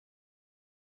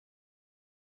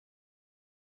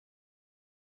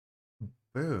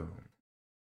Boom.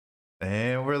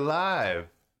 And we're live.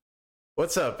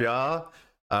 What's up, y'all?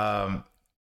 Um,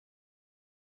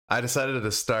 I decided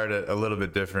to start it a little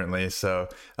bit differently, so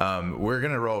we're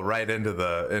gonna roll right into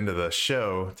the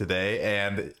show today,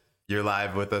 and you're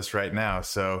live with us right now.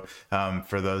 So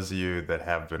for those of you that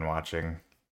have been watching,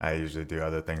 I usually do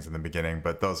other things in the beginning,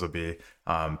 but those will be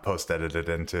post edited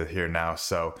into here now.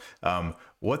 So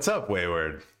what's up,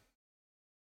 Wayward?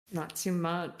 Not too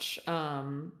much.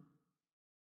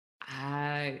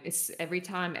 It's every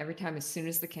time as soon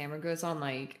as the camera goes on,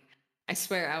 like I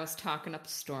swear I was talking up a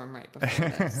storm right before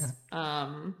this.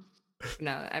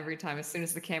 No, every time as soon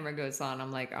as the camera goes on,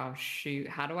 I'm like, oh shoot,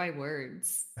 how do I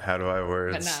words? How do I But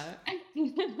words?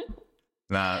 no.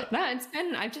 Not. No,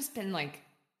 I've just been like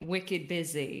wicked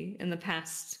busy in the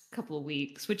past couple of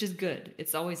weeks, which is good.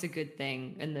 It's always a good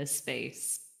thing in this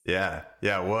space. Yeah.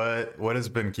 What has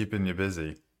been keeping you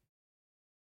busy?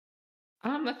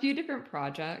 A few different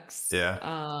projects.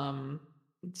 Yeah.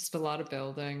 Just a lot of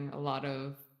building, a lot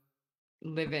of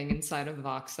living inside of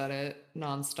Vox Edit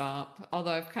nonstop.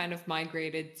 Although I've kind of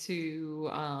migrated to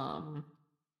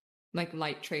like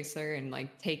Light Tracer and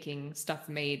like taking stuff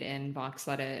made in Vox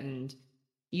Edit and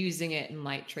using it in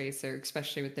Light Tracer,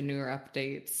 especially with the newer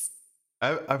updates.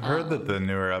 I've heard that the Um,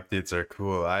 newer updates are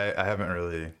cool. I haven't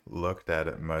really looked at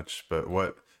it much, but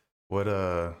what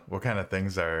kind of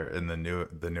things are in the new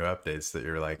updates that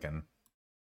you're liking?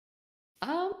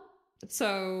 um,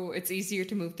 so it's easier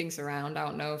to move things around. I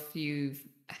don't know if you've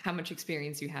how much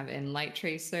experience you have in Light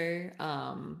Tracer.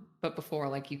 But before,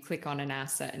 like you click on an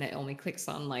asset and it only clicks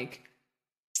on like,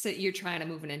 so you're trying to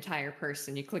move an entire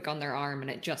person, you click on their arm and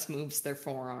it just moves their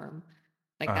forearm.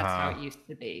 Like that's how Uh-huh. it used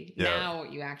to be. Yeah. Now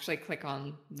you actually click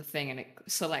on the thing and it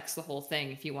selects the whole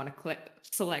thing. If you want to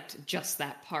select just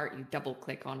that part, you double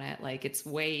click on it. Like it's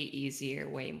way easier,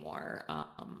 way more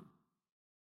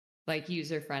like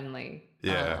user friendly.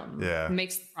 Yeah. Yeah.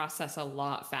 Makes the process a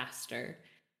lot faster.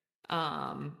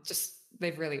 Just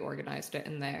they've really organized it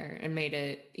in there and made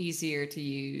it easier to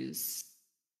use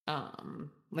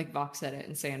like Vox Edit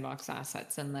and sandbox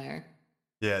assets in there.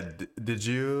 Yeah, did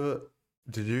you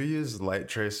use Light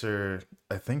Tracer?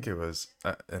 I think it was,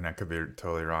 and I could be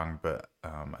totally wrong, but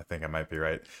I think I might be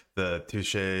right. The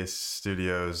Touche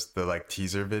Studios, the like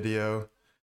teaser video,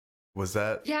 was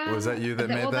that Yeah, you that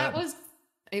made well that?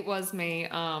 it was me.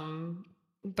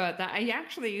 But that I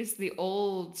actually used the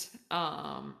old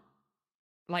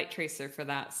light tracer for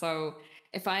that. So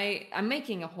if I'm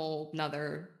making a whole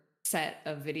another set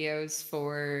of videos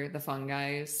for the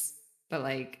fungi, but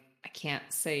like I can't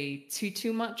say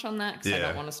too much on that because I don't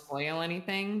Yeah. want to spoil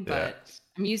anything. Yeah. But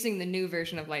I'm using the new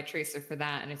version of light tracer for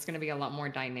that, and it's going to be a lot more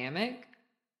dynamic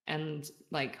and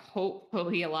like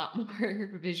hopefully a lot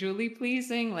more visually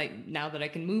pleasing. Like now that I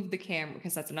can move the camera,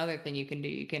 because that's another thing you can do.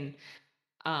 You can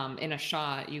in a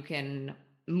shot you can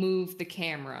move the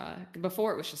camera.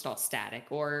 Before it was just all static,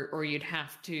 or you'd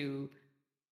have to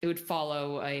it would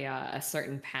follow a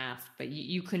certain path, but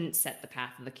you couldn't set the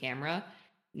path of the camera.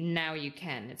 Now you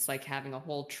can. It's like having a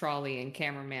whole trolley and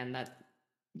cameraman that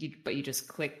you just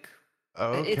click.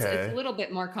 It's a Okay. little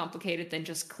bit more complicated than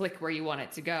just click where you want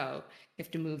it to go. You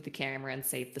have to move the camera and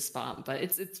save the spot, but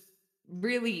it's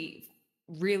really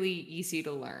really easy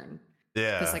to learn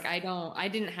because Yeah. like I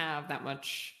didn't have that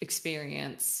much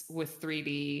experience with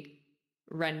 3D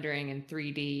rendering and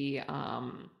 3D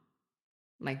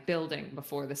like building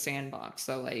before the sandbox.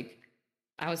 So like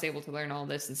I was able to learn all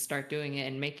this and start doing it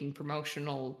and making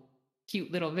promotional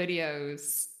cute little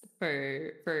videos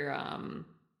for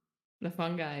the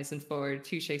fun guys and for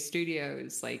Touche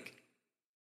Studios, like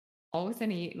all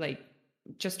within like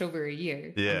just over a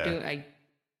year. Yeah. I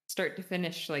start to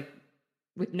finish like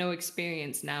with no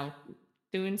experience now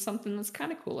doing something that's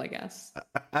kind of cool, I guess.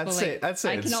 I'd But say like I'd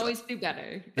say I can it's always do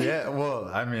better. yeah, well,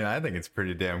 I mean, I think it's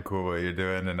pretty damn cool what you're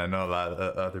doing, and I know a lot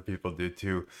of other people do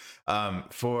too.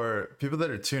 For people that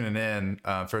are tuning in,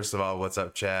 first of all, what's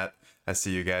up, chat? I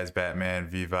see you guys, Batman,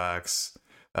 Vvox,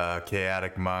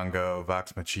 Chaotic Mongo,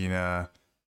 Vox Machina.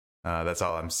 That's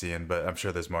all I'm seeing, but I'm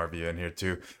sure there's more of you in here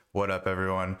too. What up,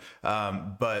 everyone?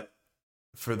 But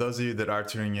for those of you that are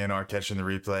tuning in or catching the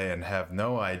replay and have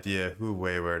no idea who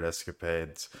Wayward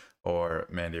Escapades or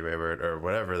Mandy Wayward or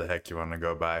whatever the heck you want to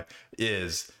go by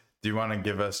is, do you want to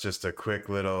give us just a quick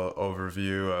little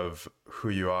overview of who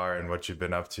you are and what you've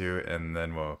been up to, and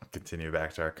then we'll continue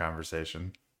back to our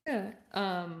conversation? Yeah.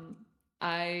 I'm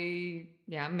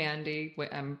Mandy.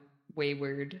 I'm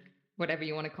Wayward, whatever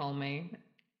you want to call me.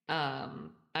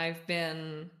 I've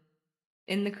been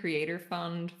in the Creator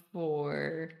Fund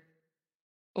for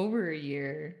over a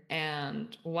year,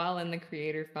 and while in the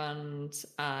Creator Fund,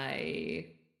 I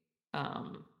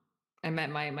um I met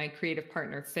my creative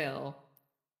partner Phil,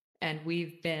 and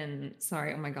we've been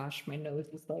sorry. Oh my gosh, my nose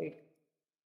is like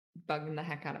bugging the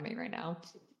heck out of me right now.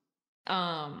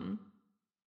 Um,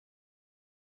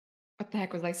 what the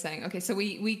heck was I saying? Okay, so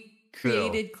we Phil.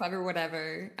 created Clever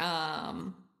Whatever,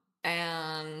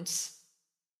 and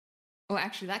well,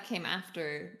 actually, that came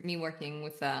after me working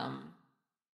with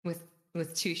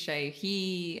with Touche.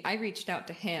 I reached out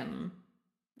to him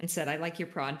and said, I like your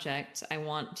project. I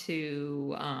want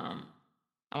to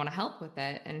help with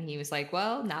it. And he was like,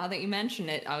 well, now that you mention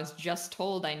it, I was just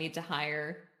told I need to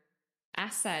hire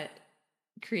asset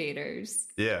creators.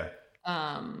 Yeah.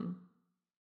 Um,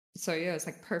 so yeah, it was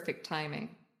like perfect timing.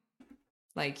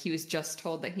 Like he was just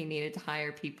told that he needed to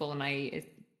hire people, and I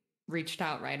reached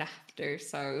out right after.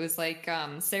 So it was like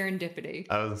serendipity.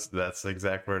 That's the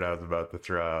exact word I was about to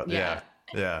throw out. Yeah.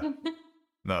 Yeah. Yeah.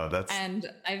 No, that's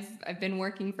And I've been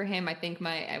working for him. I think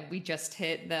we just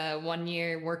hit the 1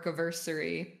 year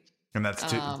workiversary. and that's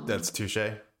touche.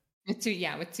 With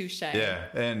Touche. Yeah,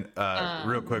 and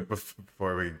real quick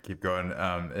before we keep going,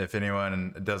 if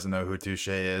anyone doesn't know who Touche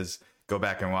is, go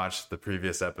back and watch the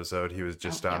previous episode. He was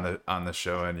just on the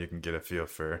show, and you can get a feel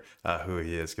for who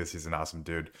he is because he's an awesome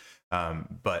dude.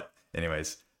 But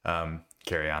anyways,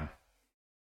 carry on.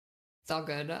 It's all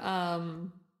good. I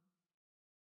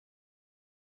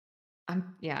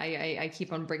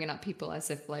keep on bringing up people as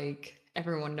if like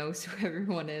everyone knows who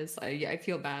everyone is. I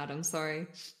feel bad. I'm sorry.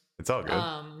 It's all good.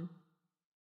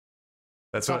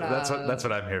 That's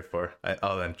what I'm here for.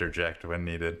 I'll interject when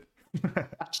needed.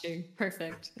 Got you.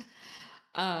 Perfect.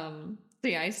 So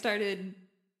yeah, I started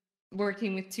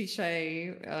working with Touche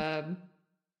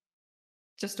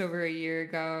just over a year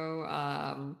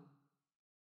ago.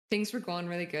 Things were going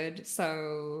really good.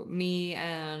 So me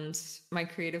and my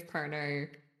creative partner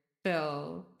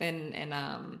Phil, and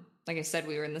like I said,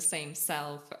 we were in the same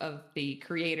cell of the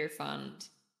Creator Fund.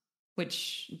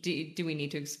 Which do we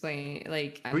need to explain?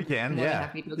 Like we can, I'm more than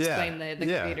happy to explain the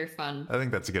Creator Fund. I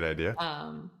think that's a good idea.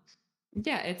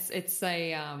 Yeah, it's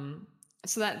a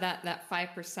so that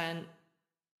 5%,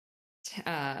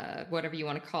 whatever you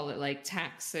want to call it, like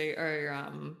tax or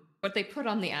what they put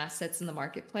on the assets in the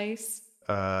marketplace.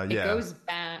 It goes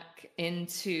back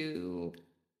into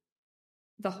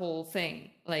the whole thing.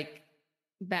 Like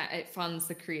it funds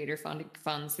the Creator Fund, it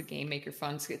funds the Game Maker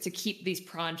Funds to keep these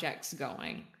projects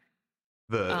going.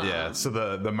 So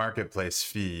the marketplace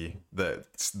fee that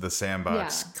the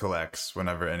sandbox collects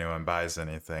whenever anyone buys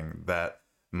anything, that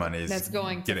money's that's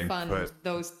going to fund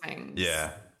those things.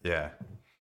 Yeah.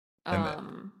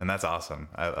 And that's awesome.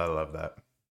 I love that.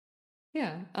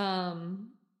 Yeah.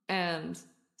 And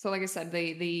so like I said,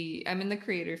 I'm in the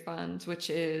Creator Fund, which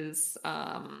is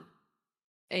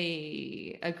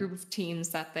a group of teams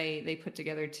that they put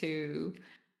together to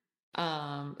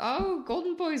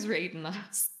Golden Boy's raiding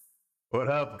us. What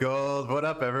up, Gold? What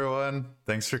up, everyone?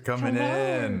 Thanks for coming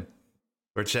in.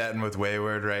 We're chatting with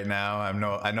Wayward right now. I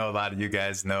know a lot of you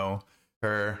guys know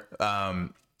her.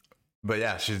 But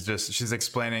yeah, she's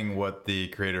explaining what the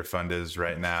Creator Fund is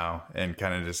right now and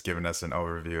kind of just giving us an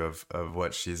overview of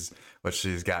what she's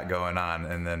got going on,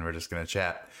 and then we're just gonna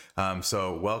chat.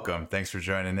 So welcome, thanks for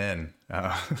joining in.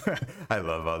 I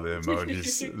love all the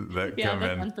emojis that come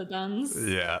in.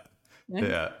 Yeah.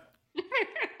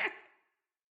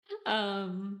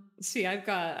 See, I've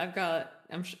got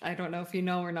I don't know if you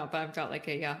know or not, but I've got like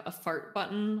a fart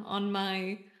button on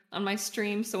my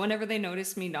stream. So whenever they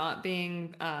notice me not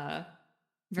being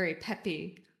very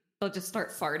peppy, they'll just start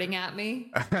farting at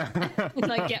me and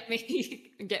like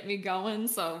get me going.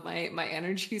 So my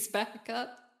energy's back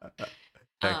up.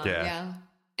 Heck yeah.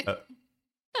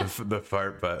 The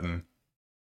fart button.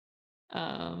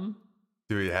 Do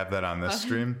we have that on this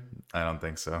stream? I don't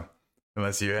think so.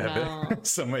 Unless you have it,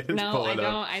 somebody just pull it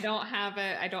up. I don't have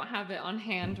it. I don't have it on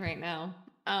hand right now.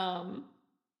 But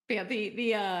yeah,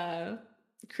 the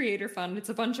Creator Fund. It's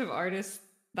a bunch of artists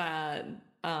that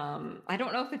I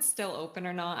don't know if it's still open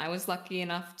or not. I was lucky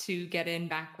enough to get in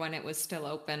back when it was still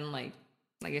open. Like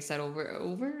I said,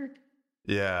 over.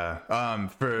 Yeah.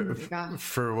 For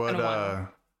what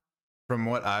from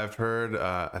what I've heard,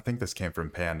 I think this came from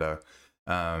Panda.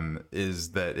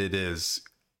 Is that it is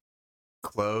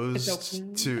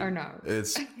closed to or no?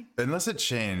 It's unless it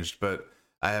changed, but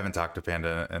I haven't talked to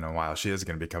Panda in a while. She is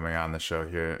going to be coming on the show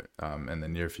here in the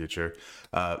near future.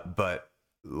 But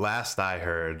last I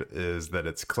heard is that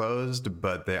it's closed,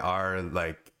 but they are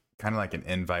like kind of like an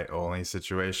invite only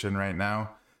situation right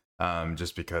now,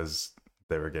 just because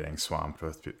they were getting swamped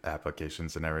with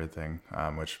applications and everything,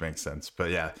 which makes sense.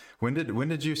 But yeah, when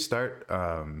did you start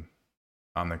on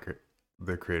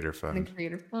the Creator Fund? The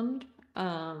Creator Fund.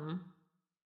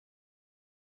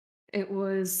 It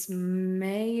was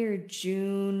May or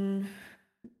June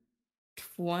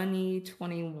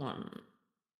 2021,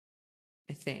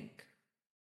 I think.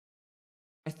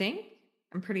 I think?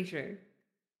 I'm pretty sure.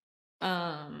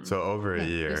 So over a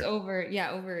Yeah, it was year.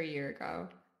 over a year ago.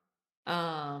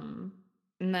 Um,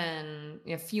 and then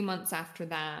a few months after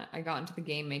that, I got into the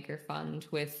Game Maker Fund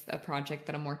with a project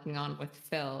that I'm working on with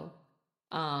Phil,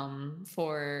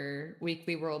 for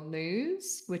Weekly World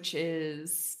News, which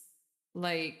is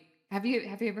like, have you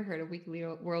ever heard of Weekly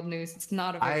World News? It's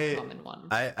not a very I common one.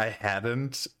 I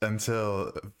hadn't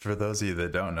until, for those of you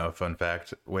that don't know, fun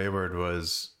fact, Wayward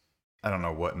was, I don't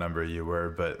know what number you were,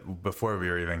 but before we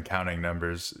were even counting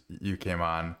numbers, you came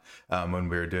on when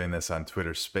we were doing this on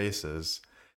Twitter Spaces,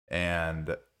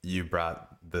 and you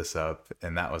brought this up,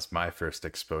 and that was my first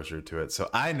exposure to it. So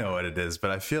I know what it is,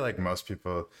 but I feel like most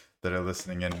people that are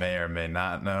listening in may or may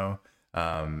not know.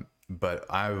 But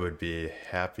I would be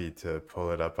happy to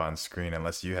pull it up on screen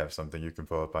unless you have something you can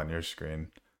pull up on your screen.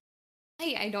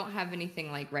 I don't have anything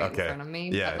like right in Okay. front of me,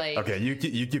 but Yeah. like Okay. You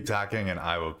keep talking and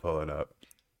I will pull it up.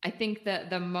 I think that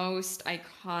the most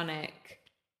iconic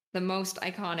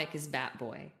is Bat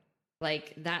Boy.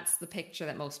 Like that's the picture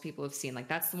that most people have seen. Like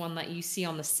that's the one that you see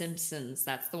on The Simpsons.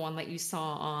 That's the one that you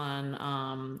saw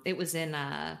on it was in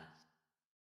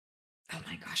oh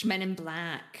my gosh, Men in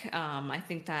Black. I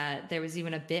think that there was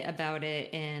even a bit about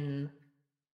it in,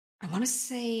 I want to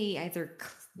say either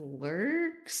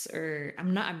Clerks or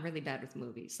I'm really bad with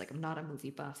movies. Like I'm not a movie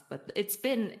buff, but it's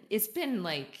been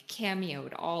like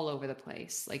cameoed all over the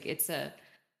place. Like it's a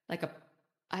like a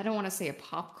I don't want to say a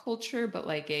pop culture, but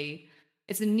like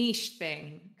it's a niche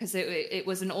thing because it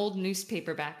was an old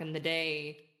newspaper back in the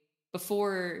day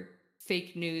before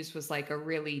fake news was like a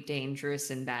really dangerous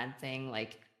and bad thing.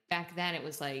 Like back then it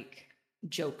was like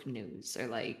joke news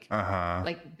or Uh-huh.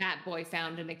 like Bat Boy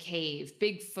found in a cave,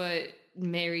 Bigfoot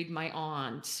married my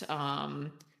aunt,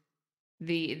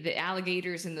 the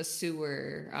alligators in the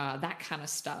sewer, that kind of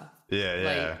stuff. Yeah,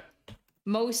 yeah. Like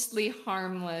mostly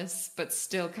harmless, but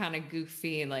still kind of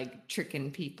goofy, like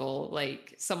tricking people.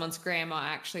 Like someone's grandma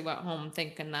actually went home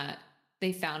thinking that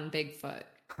they found Bigfoot.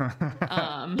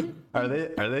 Um, Are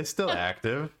they still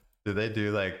active? Do they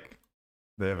do like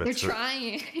they have a they're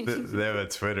trying. they have a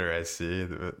Twitter, I see.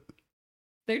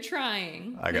 They're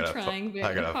trying. I They're gotta trying I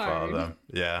very gotta follow hard. them.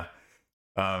 Yeah.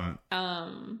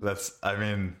 Um that's, I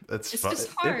mean, it's It's fun. just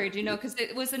hard, because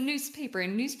it was a newspaper,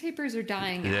 and newspapers are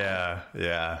dying out. Yeah,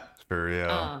 yeah, for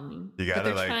real. You But gotta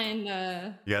they're like trying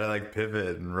to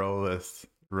pivot and roll with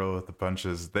the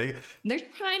punches. they're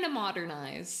trying to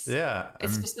modernize. Yeah,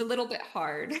 It's just a little bit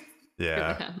hard for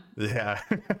yeah, them. yeah.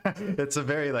 It's a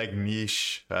very like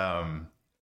niche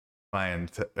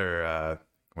client, or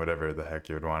whatever the heck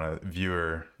you would want to,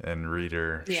 viewer and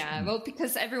reader. Yeah, well,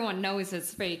 because everyone knows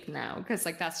it's fake now, because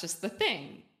like that's just the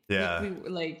thing. Yeah.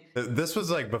 Like This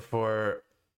was like before,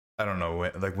 I don't know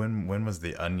when was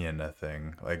the Onion a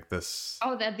thing? Like this.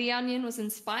 oh, that the Onion was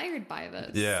inspired by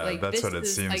this. Yeah, Like that's this what it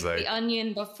is seems like. the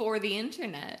Onion before the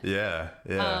internet. Yeah,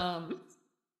 yeah.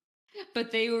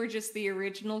 But they were just the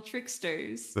original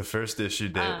tricksters. The first issue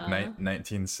date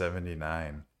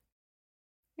 1979.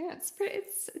 Yeah, it's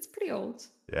pretty old.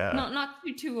 Yeah. Not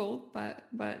too old, but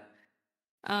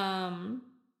um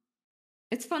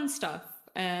it's fun stuff,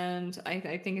 and I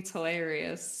think it's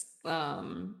hilarious.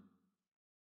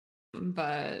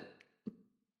 But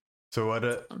So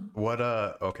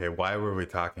okay, why were we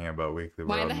talking about Weekly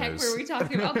why World the heck News? were we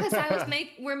talking about? Because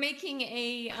we're making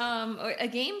a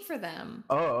game for them.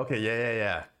 Oh, okay,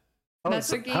 yeah. Oh, That's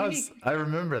so their game. I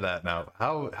remember that now.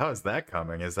 How is that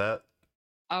coming? Is that?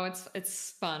 Oh,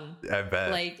 it's fun. I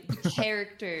bet. Like the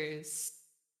characters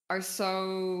there's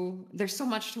so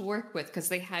much to work with because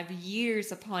they have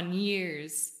years upon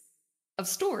years of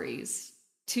stories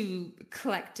to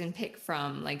collect and pick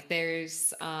from. Like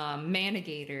there's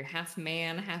Manigator, half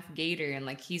man, half gator, and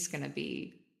like he's gonna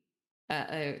be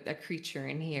a creature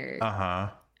in here. Uh-huh.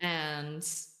 And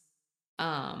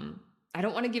I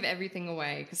don't want to give everything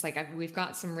away because like we've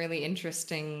got some really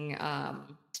interesting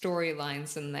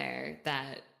storylines in there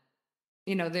that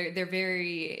they're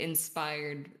very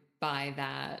inspired by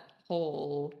that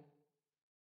whole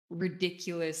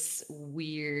ridiculous,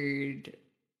 weird,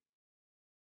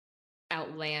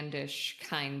 outlandish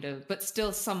kind of, but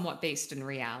still somewhat based in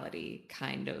reality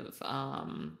kind of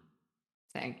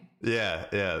thing.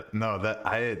 Yeah. No,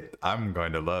 I'm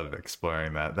going to love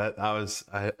exploring that.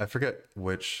 I forget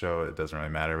which show, it doesn't really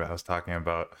matter, but I was talking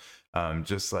about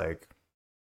just like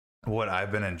what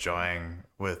I've been enjoying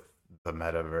with the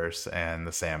metaverse and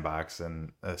the sandbox,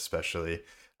 and especially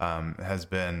has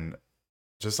been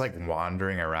just like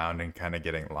wandering around and kind of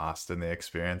getting lost in the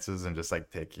experiences and just like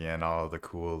taking in all of the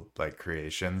cool like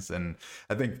creations. And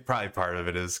I think probably part of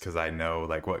it is because I know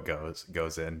like what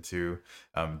goes into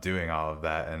doing all of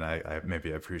that, and I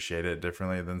maybe appreciate it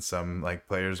differently than some like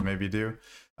players maybe do.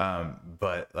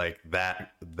 But like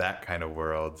that kind of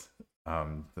world,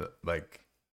 like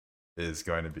is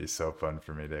going to be so fun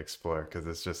for me to explore, because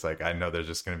it's just like I know there's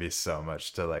just going to be so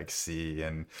much to like see,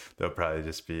 and there'll probably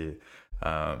just be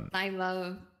um I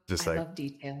love just I like love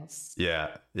details.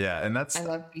 yeah, and I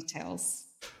love details.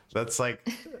 that's like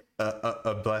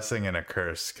a blessing and a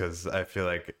curse, because I feel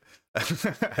like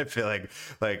I feel like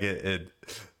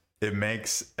it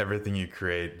makes everything you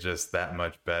create just that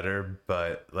much better,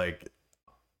 but like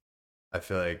I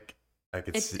feel like I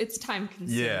could see. It's time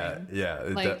Yeah, consuming. yeah,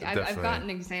 Like I've got definitely. an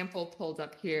example pulled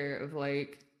up here of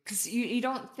like, because you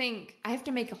don't think I have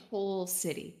to make a whole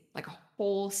city, like a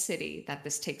whole city that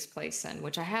this takes place in,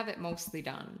 which I have it mostly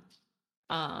done.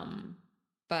 Um,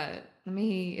 but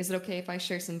is it okay if I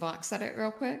share some box edit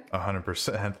real quick?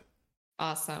 100%.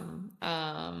 Awesome.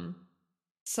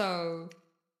 So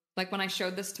like when I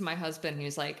showed this to my husband, he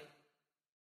was like,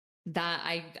 that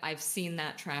I've seen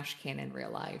that trash can in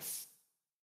real life.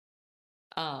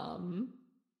 Um,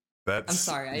 I'm That's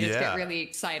sorry, I just get yeah. really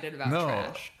excited about No,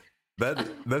 trash.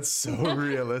 that's so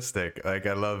realistic. Like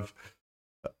I love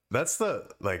that's the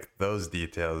like those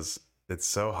details. It's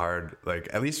so hard. Like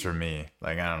at least for me.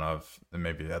 Like I don't know if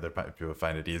maybe other people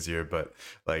find it easier, but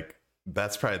like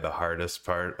that's probably the hardest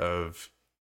part of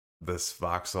this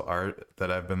voxel art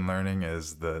that I've been learning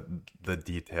is the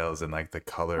details and like the And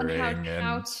coloring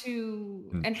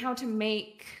and how to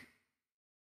make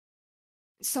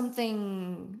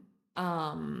something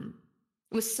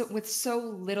with so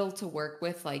little to work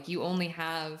with. Like you only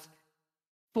have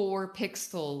 4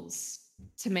 pixels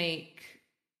to make,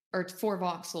 or 4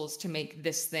 voxels to make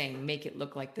this thing, make it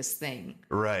look like this thing.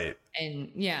 right.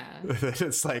 And yeah,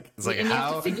 It's like and you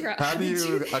have to figure out how how do to do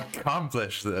you that.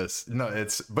 accomplish this? No,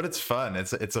 it's fun.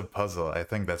 It's a puzzle. I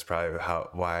think that's probably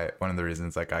why one of the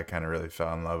reasons like I kind of really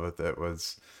fell in love with it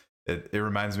was it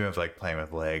reminds me of like playing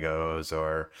with Legos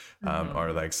or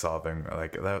Mhm. like solving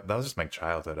like that was just my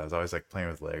childhood. I was always like playing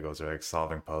with Legos or like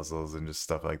solving puzzles and just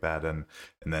stuff like that, and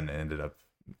then it ended up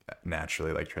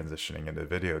naturally like transitioning into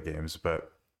video games.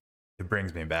 But it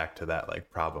brings me back to that like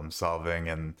problem solving,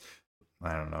 and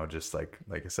I don't know, just like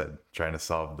I said, trying to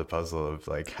solve the puzzle of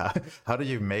like how do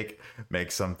you make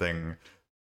something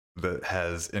that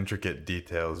has intricate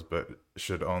details but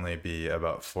should only be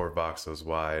about 4 voxels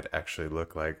wide actually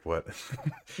look like what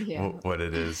Yeah. what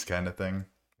it is, kind of thing.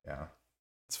 Yeah,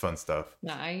 it's fun stuff.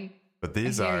 No, But I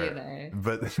these hear you are there.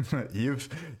 but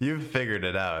you've figured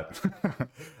it out.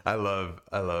 I love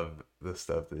the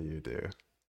stuff that you do.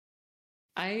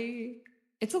 I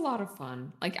it's a lot of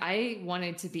fun. Like I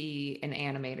wanted to be an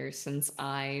animator since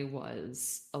I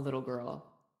was a little girl.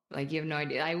 Like you have no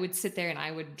idea. I would sit there and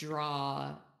I would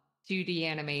draw 2D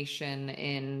animation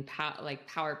in like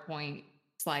PowerPoint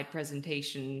slide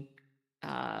presentation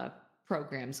uh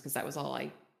programs, because that was all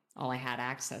I had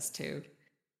access to.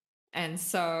 And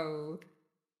so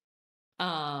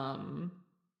um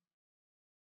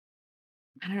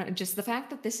I don't know, just the fact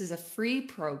that this is a free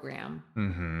program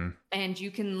Mm-hmm. and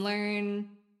you can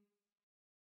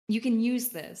use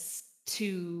this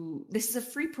is a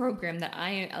free program that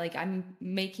I'm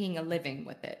making a living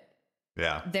with it.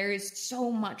 Yeah. There is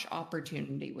so much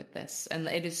opportunity with this, and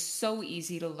it is so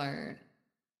easy to learn.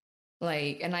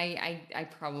 Like, and I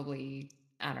probably,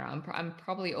 I don't know, I'm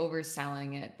probably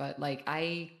overselling it, but like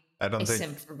I I don't think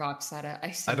simp for Voxetta.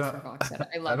 I I simp don't for Voxetta.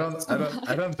 I love it so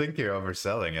I much. don't think you're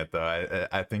overselling it though.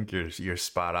 I think you're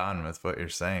spot on with what you're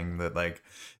saying, that like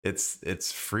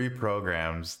it's free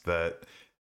programs that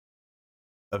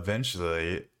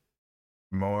eventually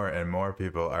more and more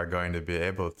people are going to be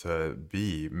able to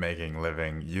be making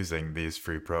living using these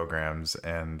free programs,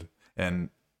 and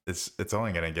it's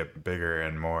only going to get bigger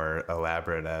and more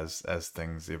elaborate as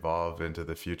things evolve into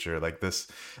the future. Like this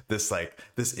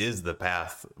is the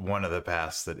path, one of the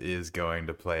paths that is going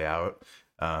to play out.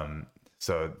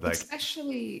 So like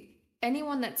Especially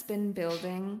anyone that's been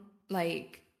building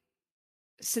like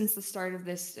since the start of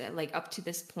this, like up to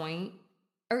this point,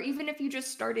 or even if you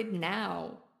just started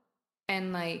now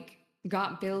and like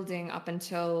got building up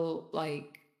until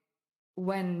like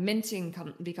when minting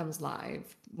becomes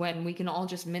live, when we can all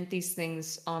just mint these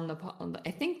things on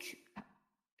I think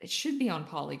it should be on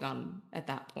Polygon at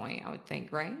that point, I would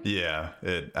think, right? yeah,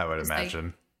 it I would It's like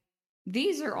imagine.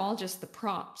 these are all just the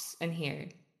props in here.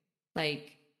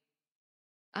 Like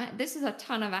this is a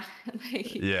ton of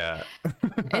like Yeah.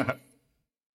 it,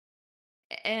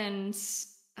 and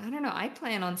I don't know. I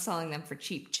plan on selling them for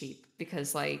cheap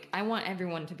because like I want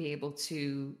everyone to be able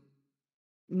to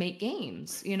make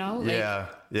games, you know? Like Yeah,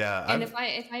 yeah. and if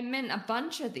I mint a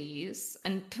bunch of these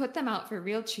and put them out for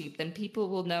real cheap, then people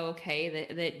will know, okay,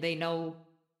 that they know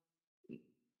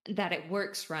that it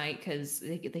works, right? Because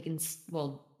they can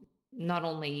well, not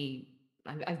only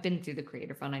I've been through the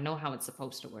creator fund, I know how it's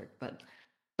supposed to work, but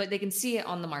they can see it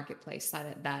on the marketplace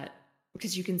that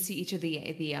because you can see each of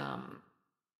the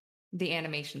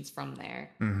animations from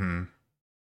there. Mm-hmm.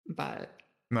 But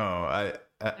No,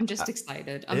 I'm just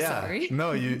excited. I'm yeah. sorry.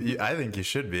 No, you. I think you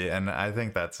should be, and I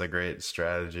think that's a great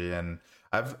strategy. And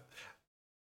I've.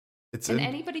 It's And in.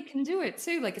 anybody can do it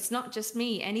too. Like it's not just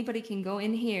me. Anybody can go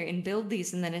in here and build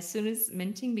these, and then as soon as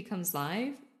minting becomes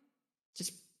live,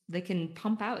 just they can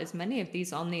pump out as many of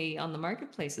these on the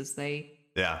marketplace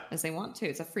Yeah. as they want to.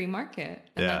 It's a free market,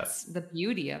 and Yeah. that's the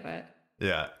beauty of it.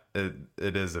 Yeah.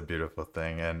 It is a beautiful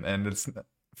thing, and it's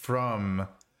from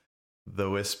the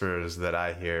whispers that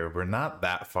I hear, we're not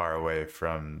that far away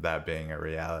from that being a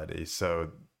reality.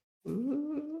 So,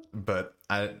 Ooh. but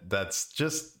I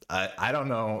don't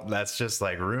know. That's just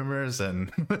like rumors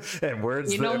and and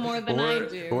words You know more than I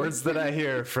do. words that I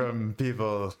hear from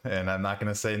people, and I'm not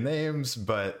going to say names,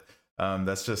 but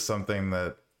that's just something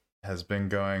that has been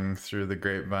going through the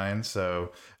grapevine.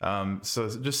 So so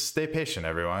just stay patient,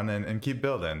 everyone, and keep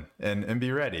building and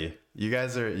be ready. You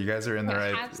guys are in the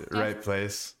But have right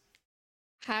place.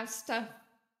 have stuff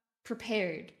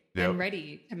prepared Yep. and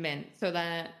ready to mint so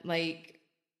that like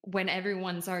when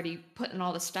everyone's already putting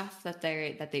all the stuff that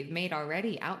they've made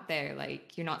already out there,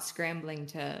 like you're not scrambling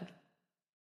to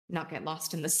not get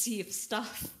lost in the sea of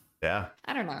stuff. Yeah.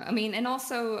 I don't know. I mean, and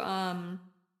also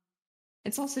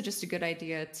it's also just a good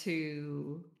idea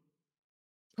to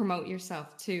promote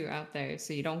yourself too out there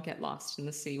so you don't get lost in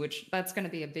the sea, which that's going to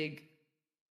be a big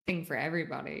thing for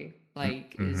everybody.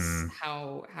 Like is Mm-hmm.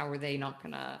 how are they not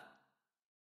gonna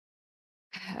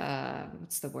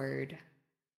what's the word?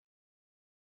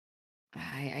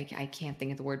 I can't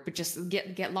think of the word, but just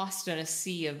get lost in a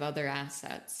sea of other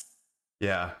assets.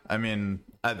 Yeah, I mean,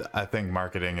 I think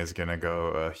marketing is gonna go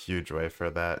a huge way for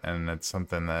that, and it's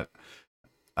something that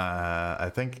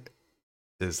I think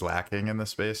is lacking in the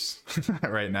space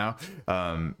right now.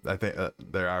 I think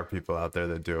there are people out there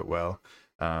that do it well,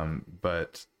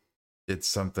 but it's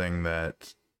something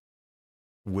that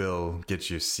will get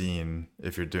you seen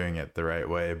if you're doing it the right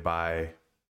way by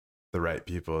the right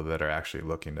people that are actually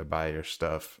looking to buy your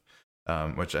stuff.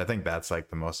 Which I think that's like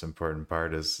the most important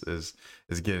part is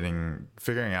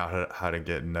figuring out how to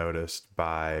get noticed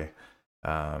by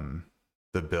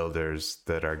the builders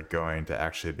that are going to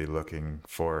actually be looking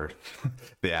for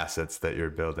the assets that you're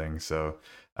building. So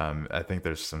I think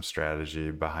there's some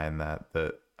strategy behind that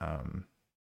that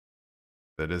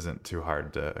isn't too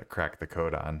hard to crack the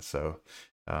code on. So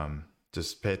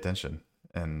just pay attention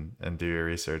and do your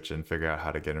research and figure out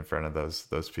how to get in front of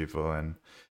those people,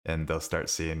 and they'll start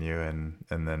seeing you, and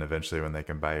then eventually when they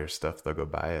can buy your stuff, they'll go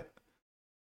buy it.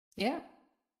 Yeah.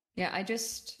 Yeah, I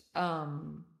just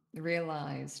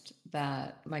realized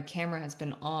that my camera has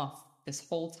been off this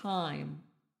whole time.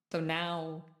 So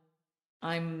now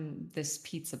I'm this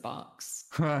pizza box.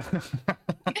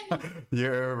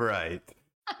 You're right.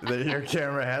 Your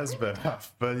camera has been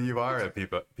off, but you are a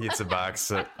pizza box,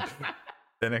 so,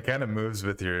 and it kind of moves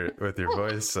with your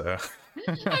voice. So.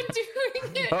 I'm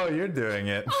doing it. Oh, you're doing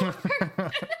it.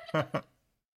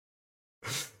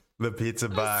 The pizza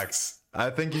box. I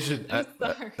think you should. I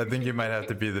think you might have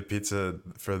to be the pizza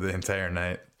for the entire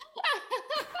night.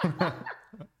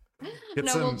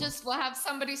 We'll have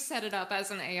somebody set it up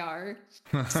as an AR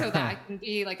so that I can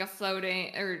be like a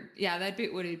floating, or yeah,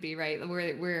 would it be right?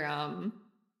 We're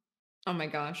oh my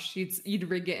gosh, you'd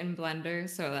rig it in Blender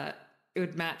so that it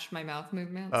would match my mouth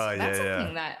movements. Oh, That's yeah,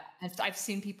 something that I've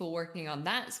seen people working on.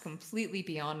 That is completely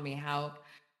beyond me.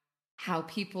 How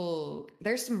people,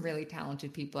 there's some really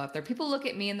talented people out there. People look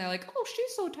at me and they're like, "Oh,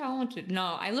 she's so talented."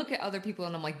 No, I look at other people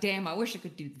and I'm like, "Damn, I wish I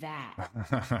could do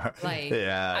that." Like,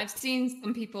 yeah. I've seen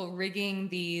some people rigging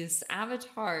these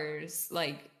avatars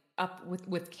like up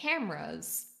with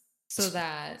cameras so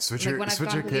that switch like your, when I've switch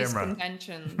gone your to these camera.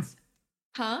 Conventions,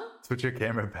 huh? Switch your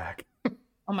camera back.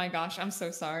 Oh my gosh, I'm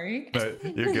so sorry. No,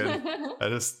 you're good. I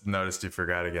just noticed you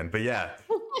forgot again, but yeah.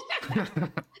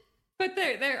 But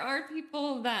there are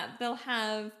people that they'll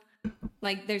have,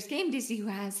 like there's Game DC who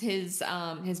has his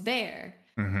bear.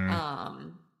 Mm-hmm.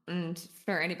 And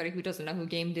for anybody who doesn't know who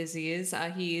Game Dizzy is,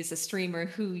 he is a streamer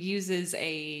who uses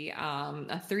a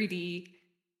 3D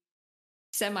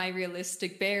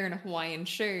semi-realistic bear in a Hawaiian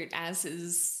shirt as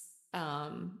his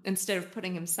instead of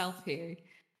putting himself here.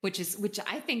 which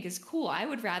I think is cool. I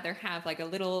would rather have like a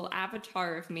little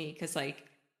avatar of me because like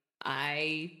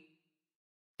I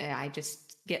I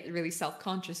just get really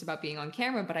self-conscious about being on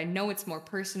camera, but I know it's more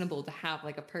personable to have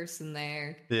like a person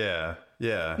there Yeah,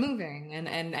 yeah, moving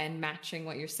and matching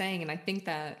what you're saying. And I think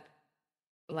that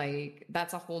like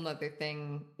that's a whole nother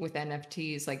thing with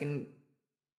NFTs, like in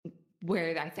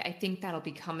where I think that'll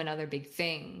become another big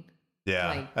thing. yeah.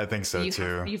 Like I think so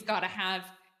too. you've got to have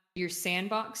your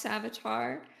sandbox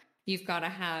avatar, you've got to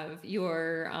have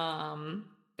your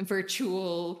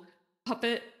virtual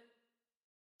puppet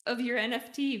of your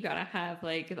NFT, you've got to have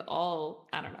like all,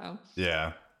 I don't know.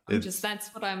 Yeah, I'm just it's that's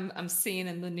what I'm seeing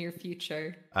in the near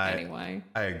future I anyway.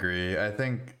 I agree. I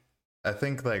think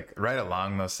like right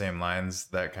along those same lines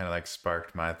that kind of like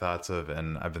sparked my thoughts of,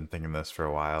 and I've been thinking this for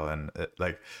a while, and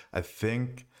like I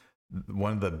think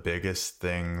one of the biggest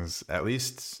things, at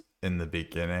least in the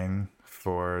beginning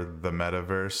for the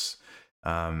metaverse,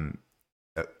 um,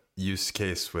 use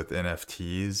case with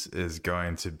NFTs is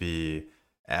going to be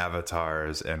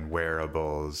avatars and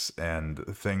wearables and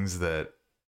things that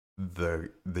the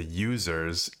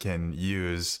users can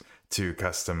use to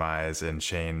customize and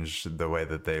change the way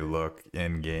that they look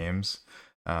in games,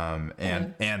 Yeah.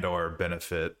 and or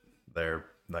benefit their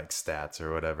like stats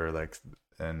or whatever, like,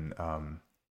 and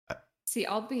See,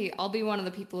 I'll be one of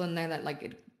the people in there that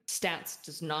like stats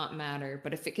does not matter,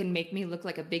 but if it can make me look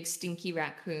like a big stinky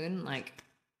raccoon, like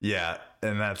yeah,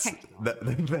 and heck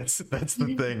that's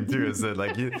the thing too, is that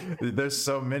like there's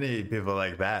so many people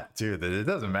like that too, that it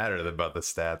doesn't matter about the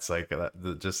stats, like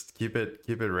just keep it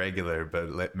regular,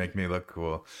 but make me look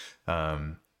cool.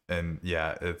 And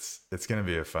yeah, it's gonna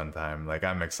be a fun time. Like oh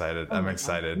I'm my god,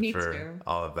 excited me for too.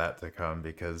 all of that to come,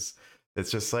 because it's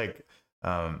just like,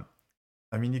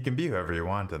 I mean, you can be whoever you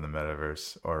want in the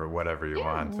metaverse, or whatever you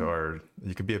want, Yeah. or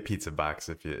you could be a pizza box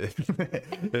if you if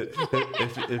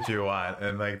you want,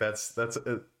 and like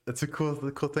it's a cool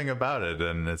thing about it,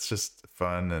 and it's just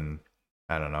fun, and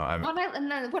I don't know.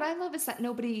 And then what I love is that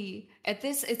nobody at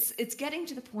this it's getting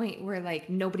to the point where like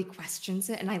nobody questions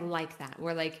it, and I like that.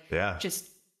 Where like Yeah, just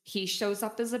he shows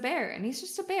up as a bear and he's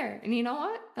just a bear, and you know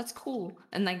what? That's cool.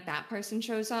 And like that person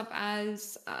shows up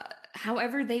as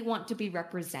however they want to be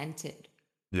represented.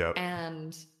 yep,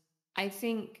 And I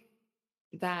think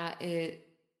that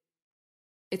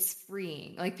it's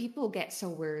freeing. Like people get so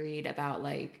worried about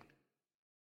like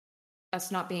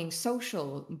us not being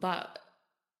social, but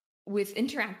with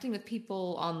interacting with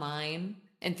people online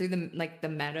and through the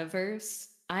metaverse,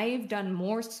 I've done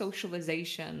more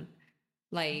socialization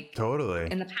like totally.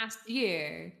 in the past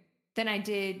year than I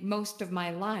did most of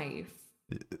my life.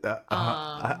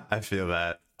 I feel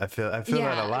that. I feel that a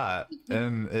Yeah, lot,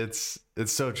 and it's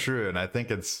so true, and I think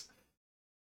it's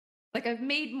like I've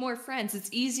made more friends. It's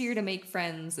easier to make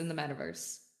friends in the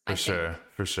metaverse, I think.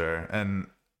 for sure, and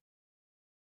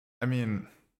I mean,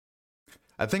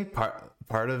 I think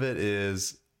part of it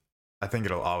is, I think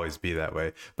it'll always be that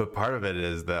way, but part of it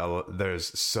is that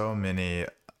there's so many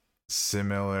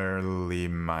similarly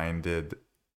minded.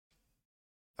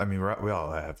 I mean, we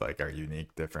all have like our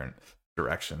unique different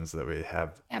directions that we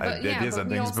have Yeah, ideas but and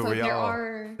we things, but also we there all,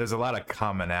 are there's a lot of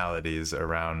commonalities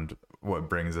around what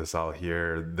brings us all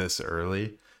here this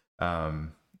early.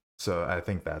 So I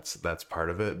think that's part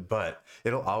of it, but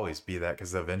it'll always be that,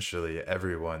 because eventually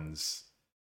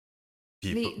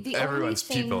the only everyone's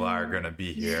people are thing going to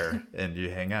be here, and you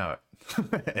hang out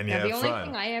and you yeah, the have only thing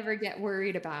fun. I ever get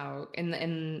worried about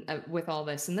in with all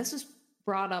this, and this was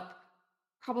brought up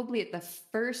probably at the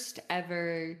first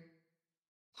ever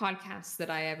podcast that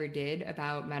I ever did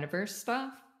about metaverse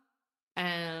stuff,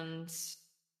 and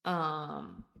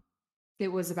um, it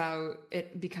was about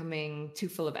it becoming too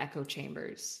full of echo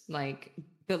chambers, like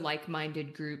the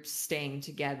like-minded groups staying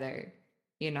together,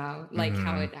 you know, like Hmm.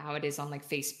 how it is on like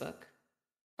Facebook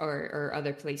or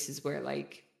other places where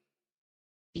like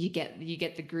you get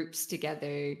the groups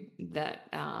together that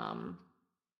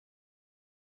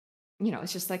you know,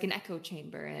 it's just like an echo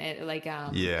chamber. And it, like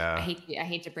Yeah. I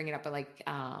hate to bring it up, but like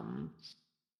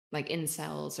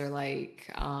incels or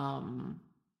like oh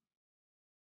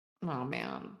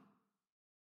man,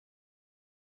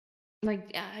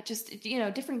 like just you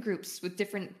know, different groups with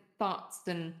different thoughts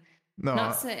and not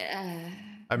No, say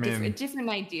I mean, different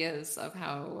ideas of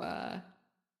how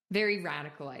very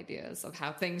radical ideas of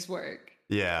how things work.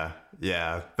 yeah,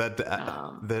 yeah.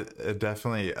 um That it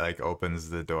definitely like opens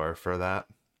the door for that.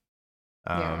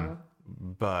 yeah,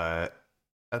 But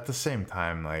at the same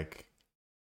time, like,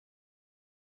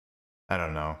 I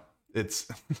don't know. It's,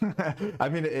 I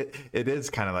mean, it is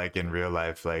kind of like in real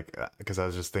life, like, because I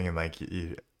was just thinking, like,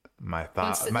 Well,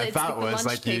 my it's like thought the was lunch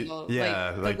like you, table, like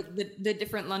yeah, like the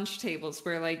different lunch tables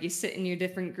where like you sit in your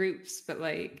different groups, but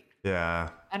like yeah,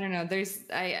 I don't know,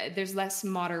 there's less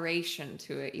moderation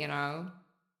to it, you know.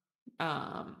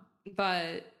 Um,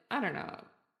 but I don't know.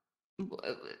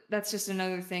 That's just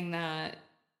another thing that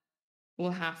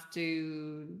we'll have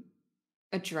to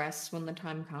address when the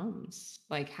time comes.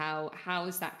 Like how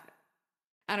is that?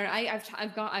 I don't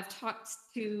know. I've talked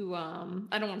to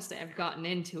I don't want to say I've gotten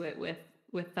into it with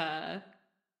a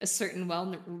certain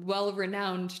well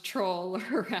renowned troll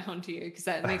around here because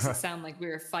that makes it sound like we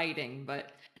were fighting,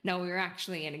 but no, we were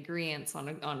actually in agreement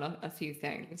on a few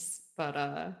things. But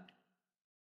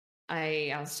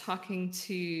I was talking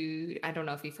to, I don't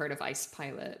know if you've heard of Ice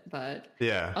Pilot, but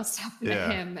yeah, I was talking to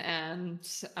yeah. him and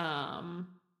oh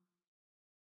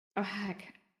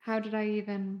heck, how did I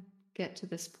even get to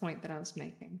this point that I was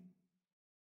making?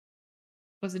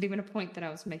 Was it even a point that I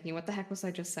was making? What the heck was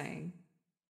I just saying?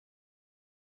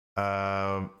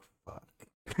 Fuck.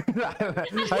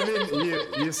 I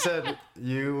mean, you said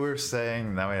you were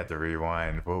saying. Now we have to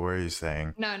rewind. What were you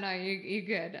saying? No, no, you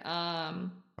good.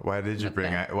 What the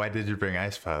Why did you bring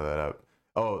Ice Pilot up?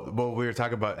 Oh, well, we were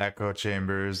talking about echo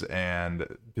chambers and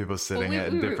people well sitting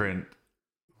at we were different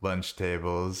lunch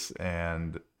tables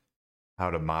and how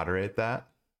to moderate that.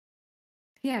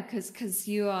 yeah, cause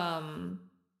you And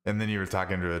then you were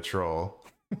talking to a troll.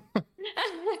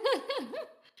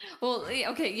 well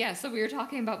okay, yeah, so we were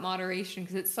talking about moderation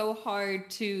because it's so hard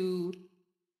to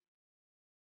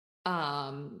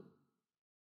um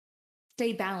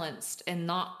stay balanced and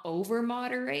not over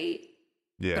moderate,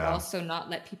 but Yeah. also not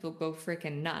let people go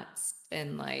freaking nuts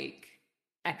and like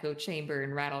echo chamber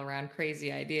and rattle around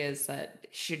crazy ideas that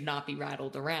should not be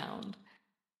rattled around.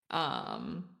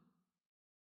 Um,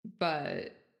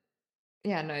 but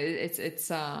yeah, no,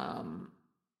 it's oh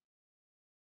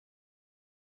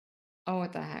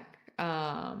what the heck?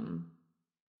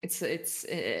 It's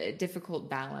a difficult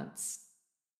balance,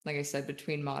 like I said,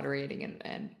 between moderating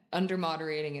and under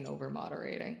moderating and over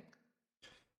moderating.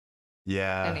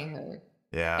 Yeah. Anyhow,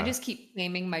 I Yeah. just keep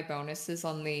claiming my bonuses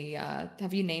on the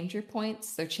have you named your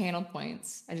points? They're channel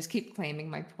points. I just keep claiming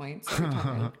my points every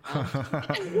time I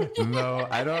open them. No,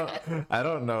 I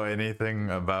don't know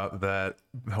anything about that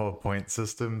whole point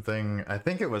system thing. I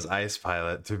think it was Ice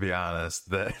Pilot, to be honest,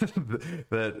 that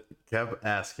that kept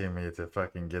asking me to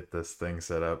fucking get this thing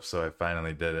set up, so I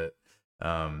finally did it.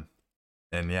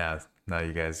 And yeah, now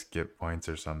you guys get points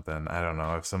or something. I don't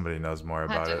know if somebody knows more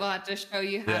about it. We'll have to show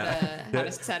you Yeah. how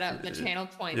to set up the channel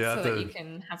You points have so that you to,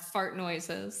 can have fart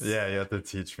noises. yeah, you have to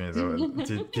teach me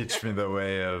teach me the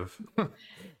way of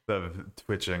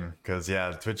twitching, because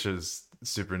yeah, Twitch is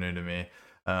super new to me.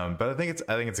 But I think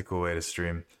it's a cool way to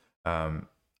stream. I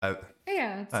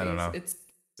Yeah, I don't know. it's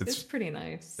It's pretty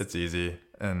nice. it's easy,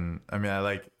 and I mean I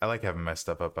like having my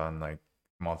stuff up on like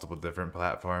multiple different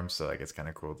platforms. So like it's kind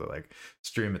of cool to like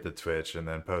stream it to Twitch and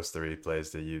then post the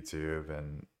replays to YouTube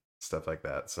and stuff like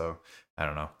that. So I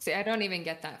don't know. See, I don't even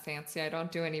get that fancy. I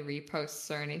don't do any reposts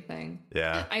or anything.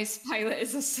 Yeah. Ice Pilot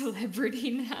is a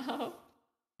celebrity now.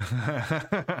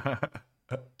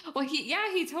 Well,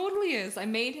 he totally is. I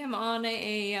made him on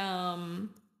a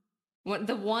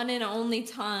the one and only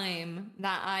time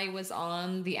that I was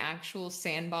on the actual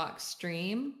Sandbox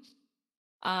stream.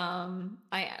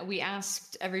 We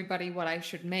asked everybody what I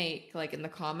should make, like in the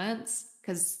comments,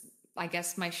 because I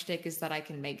guess my shtick is that I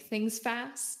can make things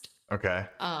fast. Okay.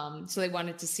 So they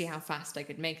wanted to see how fast I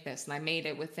could make this, and I made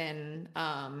it within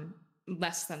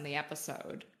less than the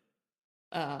episode.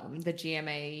 The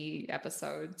GMA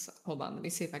episodes. Hold on, let me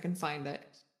see if I can find it.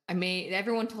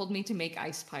 Everyone told me to make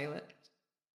Ice Pilot.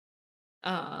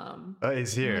 Oh,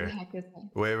 he's Where the here. heck is it?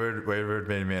 Wayward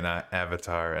made me an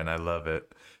avatar, and I love it.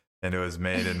 And it was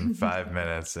made in 5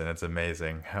 minutes, and it's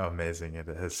amazing how amazing it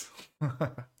is.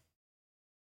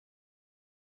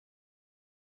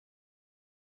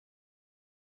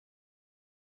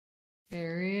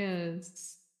 There he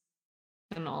is.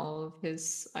 And all of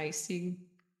his icy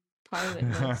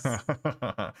pilotness.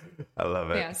 I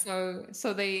love it. Yeah,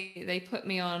 so they put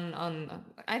me on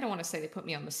I don't want to say they put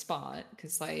me on the spot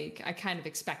because like I kind of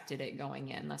expected it going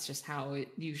in. That's just how it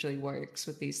usually works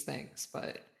with these things.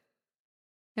 But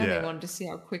yeah, they Yeah, wanted to see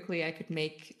how quickly I could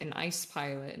make an ice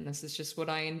pilot, and this is just what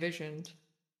I envisioned.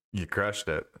 you crushed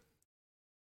it.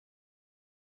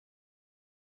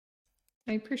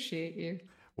 I appreciate you.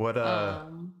 What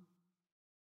Um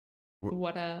wh-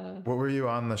 what what were you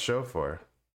on the show for?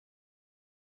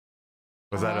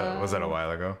 Was that a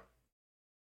while ago?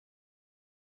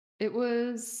 it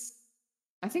was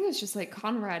I think it was just like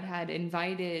Conrad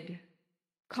invited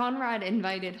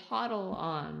Huddle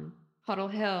on Huddle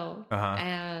Hill, Uh-huh.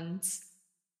 and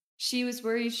she was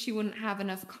worried she wouldn't have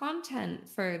enough content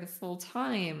for the full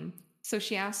time. So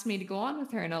she asked me to go on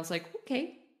with her, and I was like,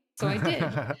 okay. So I did.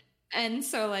 And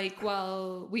so like,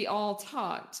 well, we all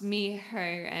talked, me,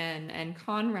 her, and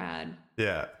Conrad.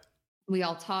 Yeah. We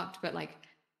all talked, but like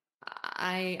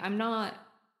I'm not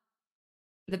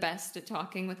the best at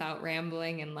talking without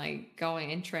rambling and like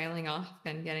going and trailing off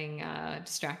and getting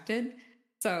distracted.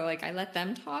 So like I let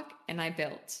them talk and I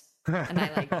built. And I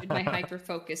like did my hyper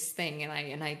focus thing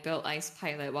and I built Ice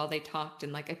Pilot while they talked,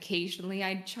 and like occasionally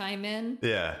I'd chime in.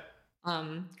 Yeah.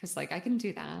 Because like I can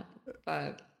do that.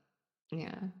 But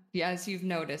yeah. Yeah, as you've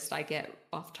noticed, I get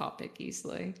off topic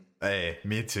easily. Hey,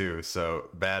 me too. So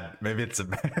bad. Maybe it's a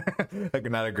like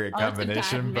not a great Oh, it's a bad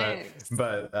combination, mix.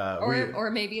 but Or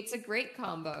maybe it's a great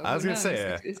combo. I was Who gonna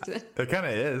say knows? it kind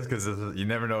of is, because you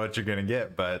never know what you're gonna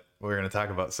get. But we're gonna talk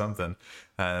about something,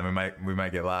 and we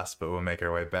might get lost, but we'll make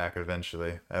our way back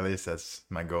eventually. At least that's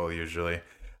my goal usually.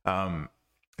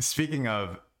 Speaking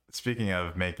of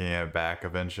making it back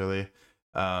eventually,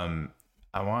 I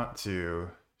want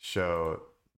to show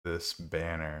this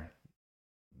banner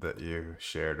that you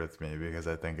shared with me because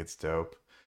I think it's dope.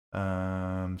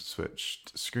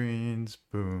 Switched screens,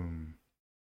 boom.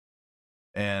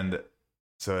 And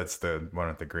so it's the one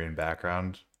with the green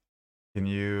background. Can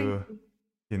you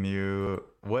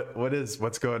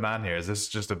what's going on here? Is this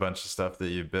just a bunch of stuff that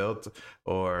you built,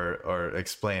 or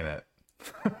explain it?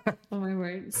 Oh my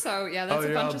word. So yeah, that's a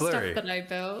you're bunch all of blurry. stuff that I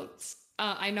built.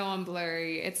 I know I'm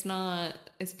blurry. It's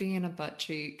being a butt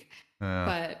cheek.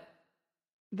 But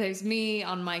there's me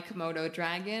on my Komodo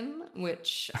dragon,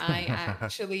 which I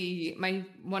actually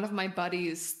one of my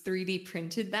buddies 3D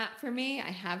printed that for me.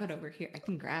 I have it over here. I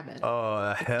can grab it.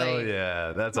 Oh, hell like,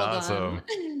 yeah. That's hold awesome.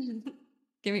 on.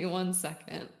 Give me 1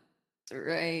 second. It's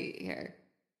right here.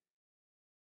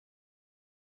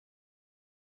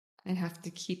 I have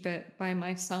to keep it by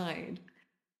my side.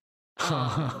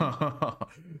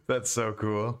 That's so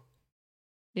cool.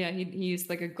 Yeah, he used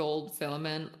like a gold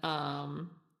filament.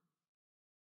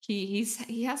 He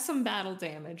has some battle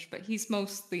damage, but he's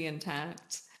mostly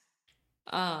intact.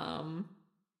 But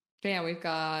yeah, we've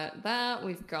got that.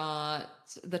 We've got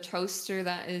the toaster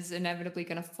that is inevitably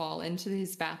going to fall into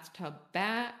his bathtub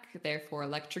back, therefore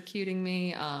electrocuting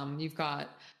me. You've got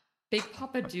Big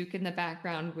Papa Duke in the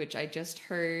background, which I just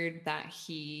heard that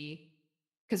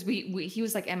because he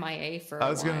was like MIA for a while.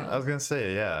 I was gonna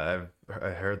say, yeah, I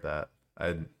heard that.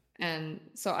 And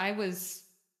so I was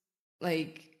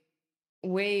like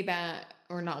way back,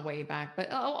 or not way back, but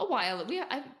a while.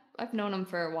 I've known him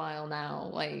for a while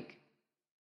now. Like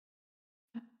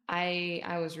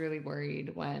I was really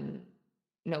worried when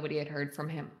nobody had heard from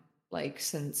him, like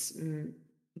since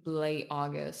late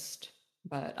August.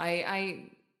 But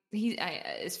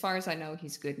as far as I know,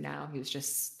 he's good now. He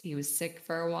was sick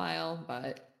for a while,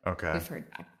 but okay, we've heard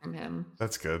back from him.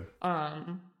 That's good.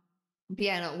 But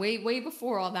yeah, no, way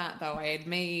before all that though, I had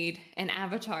made an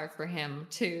avatar for him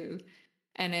too.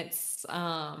 And it's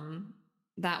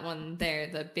that one there,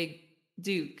 the big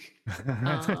Duke.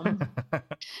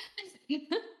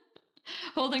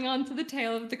 Holding on to the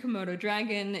tail of the Komodo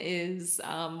dragon is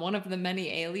one of the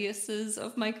many aliases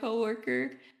of my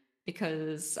coworker,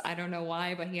 because I don't know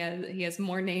why, but he has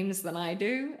more names than I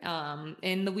do.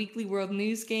 In the Weekly World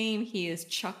News game, he is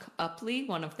Chuck Upley,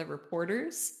 one of the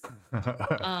reporters.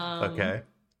 Okay.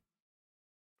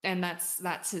 And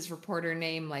that's his reporter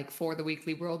name, like for the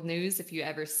Weekly World News. If you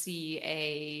ever see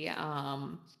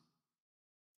an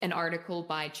article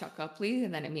by Chuck Upley,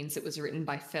 then it means it was written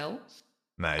by Phil.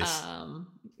 Nice.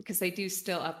 Because they do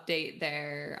still update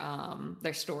their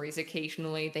stories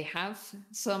occasionally. They have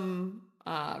some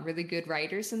really good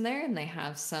writers in there, and they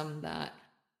have some that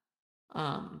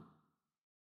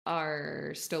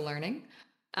are still learning.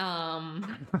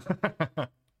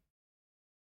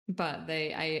 But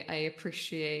I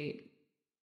appreciate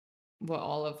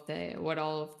all of their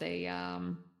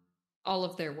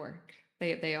work.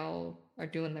 They all are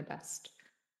doing their best.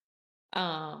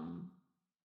 I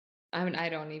mean,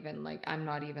 I'm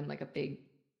not even like a big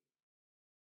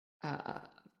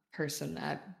person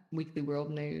at Weekly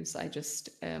World News. I just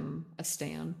am a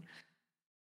stan.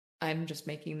 I'm just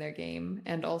making their game,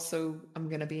 and also I'm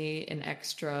gonna be an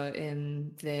extra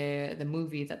in the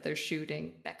movie that they're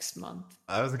shooting next month.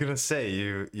 I was gonna say,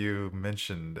 you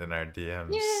mentioned in our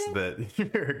DMs that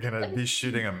you're gonna be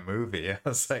shooting a movie. I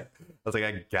was like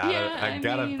I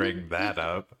gotta bring that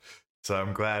up. So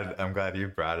I'm glad you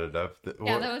brought it up.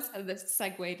 Yeah, this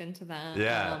segued into that.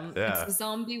 Yeah. It's a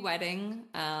zombie wedding.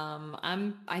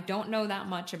 I don't know that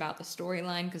much about the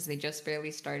storyline because they just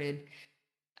barely started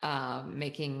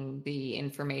making the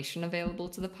information available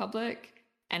to the public.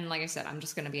 And like I said, I'm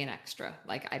just going to be an extra.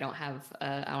 Like I don't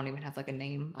even have like a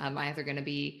name. I'm either going to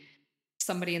be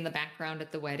somebody in the background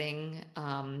at the wedding,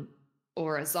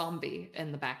 or a zombie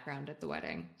in the background at the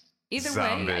wedding. Either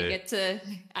way, Zombie.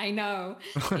 I know.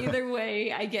 Either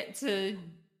way, I get to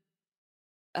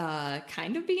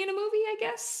kind of be in a movie, I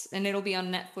guess. And it'll be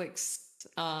on Netflix.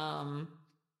 I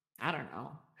don't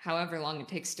know, however long it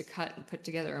takes to cut and put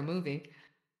together a movie.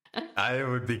 I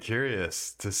would be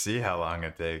curious to see how long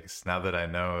it takes now that I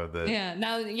know that. Yeah,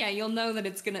 now, yeah, you'll know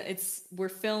that we're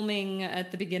filming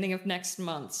at the beginning of next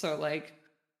month. So, like,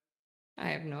 I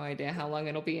have no idea how long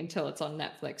it'll be until it's on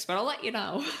Netflix, but I'll let you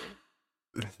know.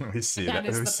 We see That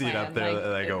is we the see it up plan.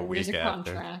 there like a There's week a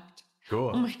after. contract.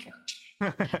 Cool. Oh my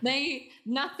gosh.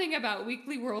 Nothing about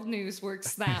Weekly World News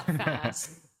works that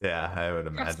fast. Yeah, I would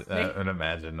imagine. I would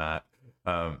imagine not.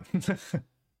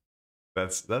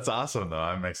 That's awesome though.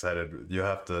 I'm excited. You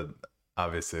have to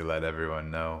obviously let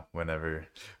everyone know whenever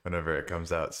it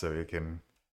comes out so you can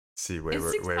see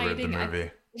Wayward the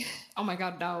movie. Oh my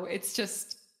god, no. It's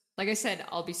just like I said,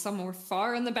 I'll be somewhere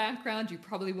far in the background. You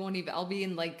probably won't even I'll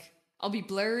be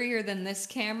blurrier than this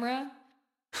camera.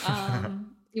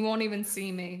 You won't even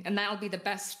see me. And that'll be the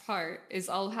best part, is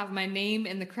I'll have my name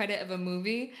in the credit of a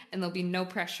movie and there'll be no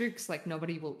pressure because like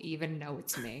nobody will even know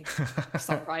it's me.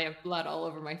 So I'll probably have blood all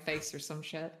over my face or some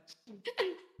shit.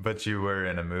 But you were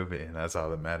in a movie, and that's all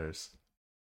that matters.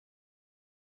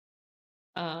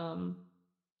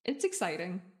 It's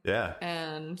exciting. Yeah.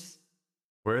 And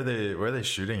where are they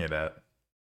shooting it at?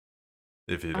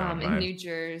 If you don't mind.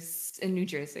 In New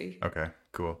Jersey. Okay,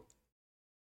 cool.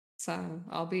 So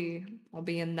I'll be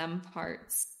in them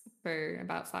parts for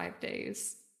about 5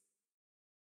 days.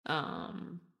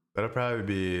 That'll probably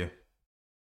be.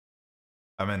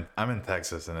 I'm in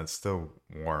Texas and it's still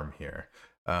warm here.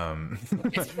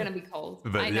 It's gonna be cold.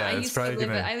 But I know. Yeah,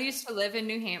 I used to live in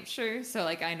New Hampshire, so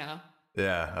like I know.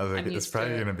 Yeah, I was like, it's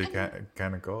probably gonna be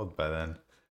kind of cold by then.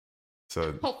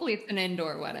 So hopefully it's an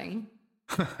indoor wedding.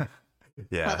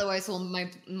 Yeah. Otherwise,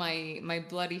 my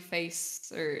bloody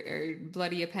face or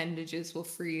bloody appendages will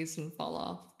freeze and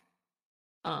fall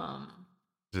off.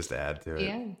 Just add to it.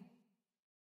 Yeah.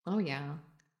 Oh yeah.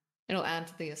 It'll add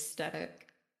to the aesthetic.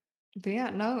 But yeah,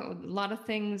 no, a lot of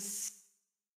things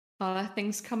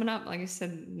coming up. Like I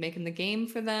said, making the game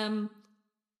for them.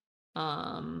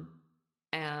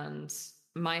 And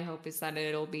my hope is that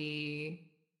it'll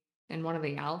be in one of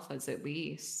the alphas at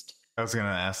least. I was gonna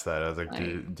ask that. I was like,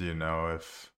 do you know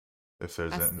if there's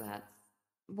that's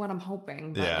what I'm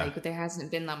hoping. But like there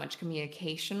hasn't been that much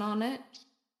communication on it.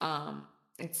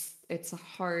 It's a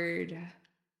hard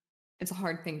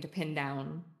thing to pin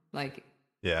down. Like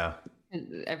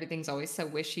everything's always so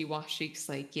wishy-washy because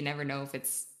like you never know if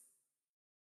it's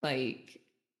like,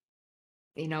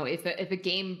 you know, if a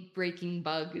game-breaking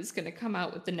bug is going to come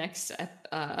out with the next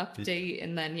update,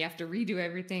 and then you have to redo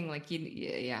everything. Like,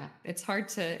 it's hard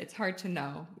to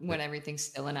know when everything's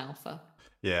still in alpha.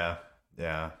 Yeah,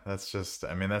 that's just.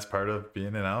 I mean, that's part of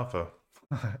being an alpha.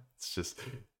 It's just,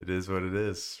 it is what it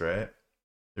is, right?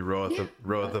 You roll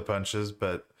with the punches.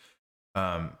 But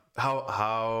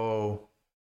how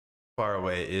far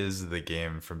away is the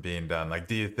game from being done? Like,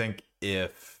 do you think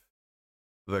if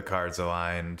the cards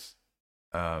aligned,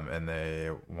 and they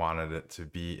wanted it to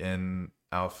be in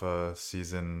alpha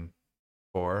season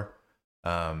 4,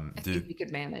 I think we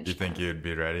could manage. Do you think you'd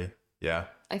be ready? Yeah,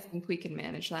 I think we can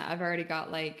manage that. I've already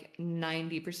got like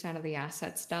 90% of the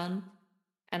assets done,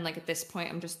 and like at this point,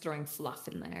 I'm just throwing fluff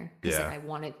in there because I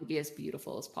want it to be as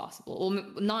beautiful as possible. Well,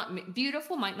 not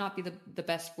beautiful might not be the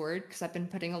best word, because I've been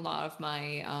putting a lot of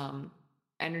my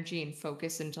energy and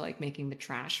focus into like making the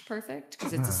trash perfect,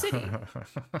 because it's a city.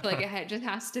 Like it just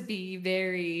has to be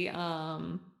very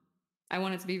I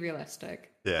want it to be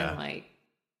realistic. And like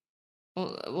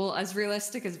well as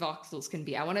realistic as voxels can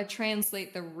be. I want to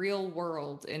translate the real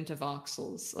world into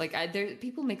voxels. Like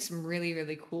people make some really,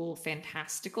 really cool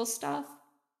fantastical stuff,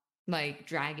 like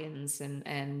dragons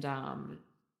and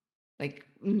like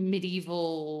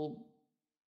medieval,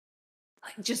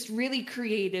 like just really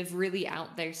creative, really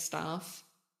out there stuff.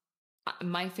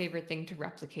 My favorite thing to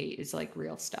replicate is like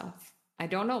real stuff. I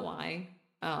don't know why.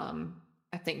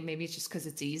 I think maybe it's just because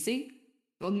it's easy.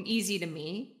 Well, easy to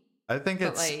me. I think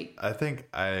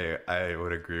I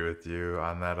would agree with you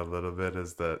on that a little bit,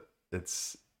 is that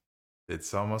it's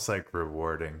almost like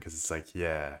rewarding, because it's like,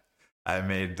 I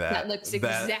made that. That looks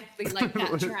exactly like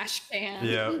that trash can.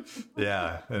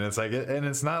 Yeah. And it's like, and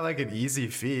it's not like an easy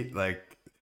feat. Like,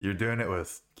 you're doing it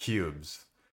with cubes.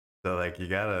 So like you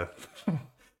gotta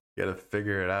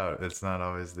figure it out. It's not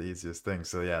always the easiest thing.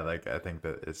 So yeah, like I think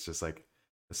that it's just like,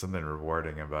 there's something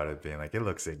rewarding about it being like, it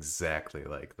looks exactly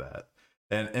like that.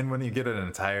 And when you get an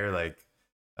entire like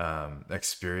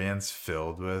experience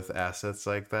filled with assets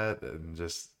like that, and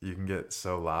just you can get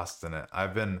so lost in it.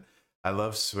 I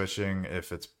love switching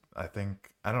if it's I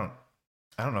think I don't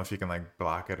know if you can like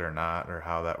block it or not or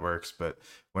how that works, but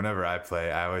whenever I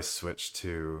play, I always switch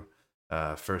to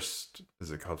first,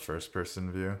 is it called first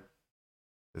person view?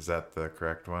 Is that the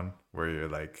correct one where you're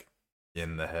like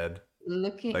in the head?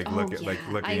 Looking, Like oh like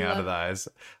yeah, looking out of the eyes.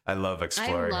 I love I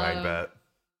exploring like love, that.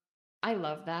 I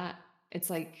love that. It's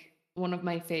like one of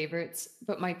my favorites.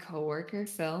 But my coworker,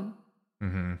 Phil,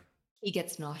 Hmm. he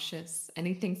gets nauseous.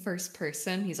 Anything first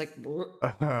person, he's like, "Bleh,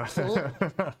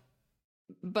 bleh."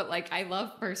 But like I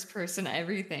love first person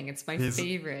everything. It's my he's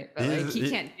favorite. But like he's he he,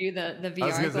 can't do the I was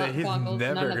VR gonna say he's goggles,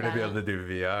 never none of gonna be that. able to do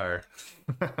VR.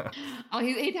 Oh,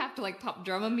 he'd have to like pop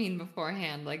Dramamine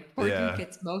beforehand. Like poor dude Yeah.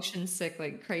 gets motion sick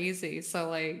like crazy. So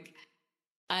like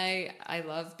I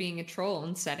love being a troll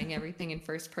and setting everything in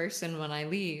first person when I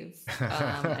leave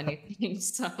anything.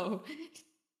 So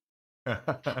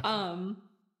um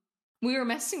we were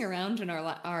messing around in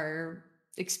our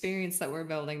experience that we're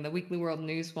building, the Weekly World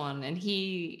News one, and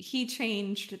he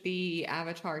changed the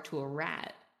avatar to a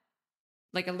rat,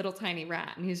 like a little tiny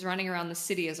rat, and he was running around the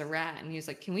city as a rat, and he was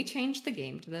like, "Can we change the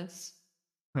game to this?"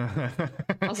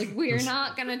 I was like, "We're just,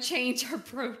 not gonna change our just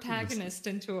protagonist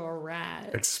into a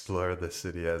rat." explore the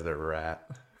city as a rat.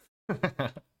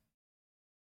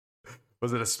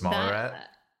 Was it a small That rat?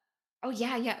 Oh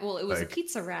yeah, yeah. Well, it was a Like,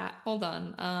 pizza rat. Hold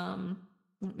on.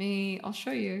 I'll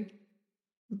show you.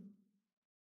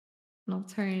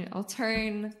 I'll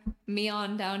turn me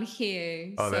on down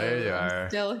here. oh, there you So I'm are.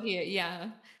 still here. Yeah.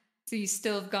 So you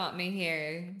still have got me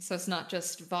here. So it's not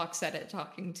just Vox Edit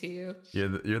talking to you.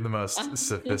 You're the most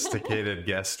sophisticated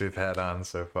guest we've had on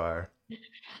so far.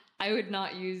 I would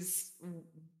not use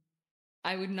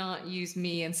I would not use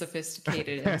me and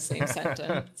sophisticated in the same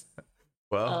sentence.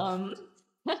 Well, Um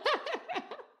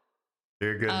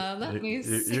you're good. let me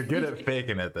You're good at see.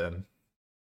 faking it then.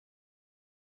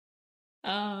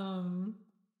 Um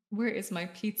where is my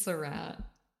pizza rat?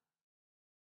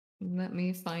 Let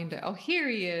me find it. Oh, here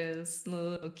he is,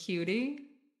 little cutie.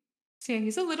 So yeah,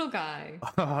 he's a little guy.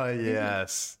 Oh He's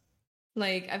yes.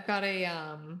 like I've got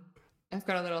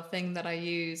a little thing that I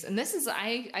use, and this is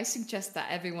I suggest that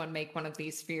everyone make one of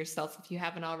these for yourself if you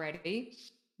haven't already.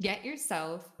 Get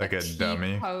yourself a Like a T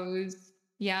dummy. pose,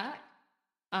 yeah,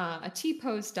 a T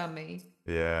pose dummy.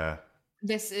 Yeah.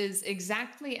 This is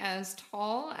exactly as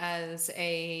tall as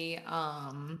a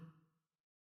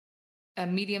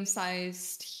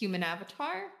medium-sized human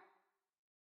avatar.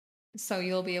 So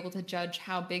you'll be able to judge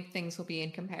how big things will be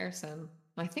in comparison.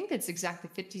 I think it's exactly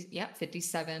 50, yeah,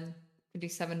 57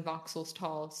 voxels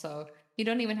tall. So you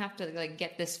don't even have to like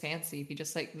get this fancy if you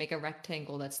just like make a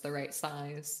rectangle that's the right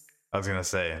size I was gonna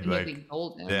say, and you'll like, be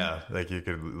golden. yeah, like you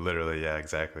could literally, yeah,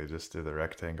 exactly, just do the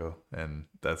rectangle, and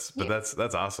but Yeah.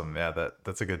 that's awesome. Yeah,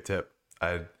 that's a good tip.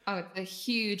 I Oh, it's a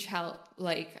huge help.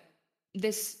 Like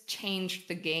this changed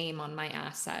the game on my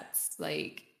assets.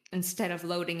 Like instead of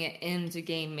loading it into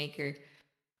Game Maker,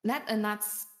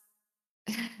 that's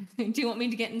do you want me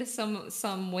to get into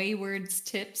some Wayward's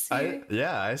tips here?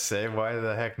 yeah, I say, why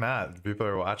the heck not? People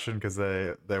are watching because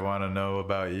they want to know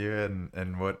about you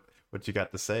and what you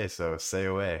got to say. So say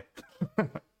away.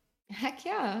 Heck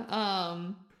yeah.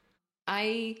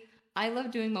 I I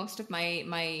love doing most of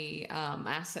my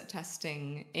asset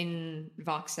testing in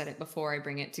Vox Edit before I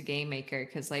bring it to Game Maker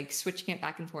because like switching it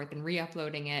back and forth and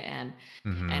re-uploading it and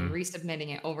Mm-hmm.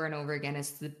 resubmitting it over and over again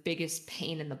is the biggest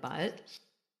pain in the butt.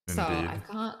 So Indeed. I've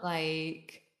got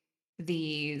like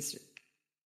these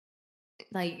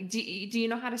like do you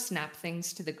know how to snap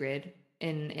things to the grid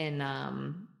in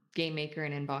Game Maker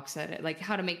and in Vox Edit? Like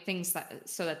how to make things that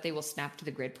so that they will snap to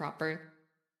the grid proper?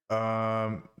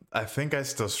 I think I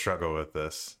still struggle with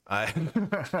this. I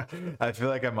feel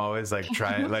like I'm always like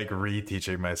trying, like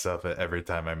reteaching myself it every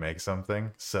time I make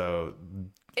something. So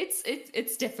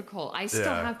It's difficult. I still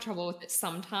yeah. have trouble with it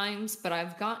sometimes, but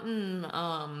I've gotten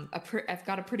I've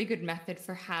got a pretty good method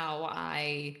for how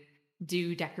I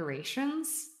do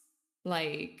decorations.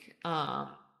 Like let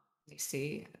me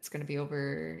see, it's gonna be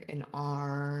over in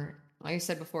R. Like I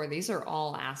said before, these are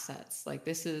all assets. Like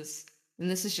this is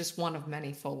just one of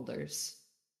many folders.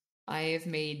 I have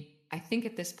made, I think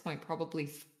at this point, probably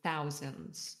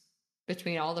thousands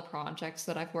between all the projects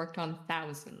that I've worked on,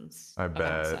 thousands I of bet.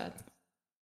 assets.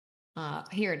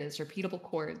 Here it is, repeatable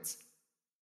chords.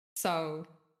 So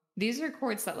these are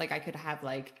chords that like I could have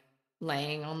like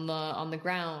laying on the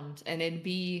ground, and it'd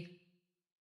be.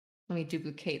 Let me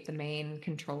duplicate the main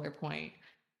controller point.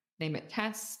 Name it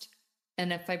test,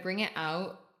 and if I bring it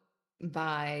out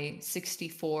by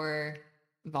 64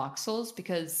 voxels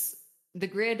because the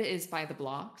grid is by the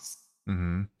blocks.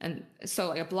 Mm-hmm. And so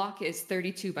like a block is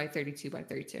 32 by 32 by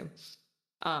 32.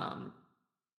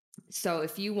 So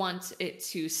if you want it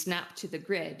to snap to the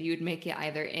grid, you would make it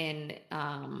either in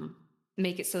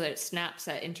make it so that it snaps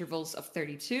at intervals of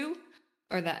 32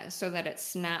 or that so that it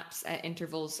snaps at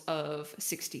intervals of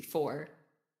 64.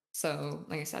 So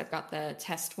like I said, I've got the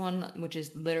test one, which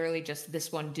is literally just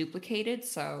this one duplicated.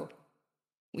 So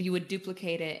you would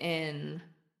duplicate it in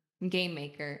Game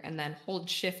Maker and then hold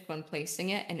shift when placing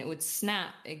it, and it would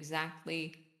snap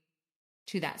exactly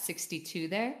to that 62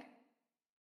 there.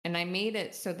 And I made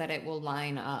it so that it will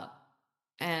line up.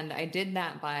 And I did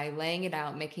that by laying it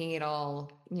out, making it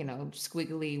all,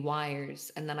 squiggly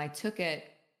wires. And then I took it,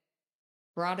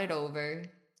 brought it over,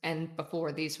 and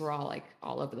before these were all like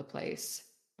all over the place,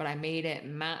 but I made it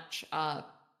match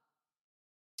up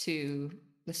to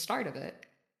the start of it.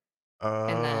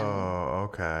 And then,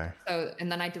 okay.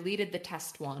 And then I deleted the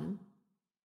test one.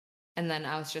 And then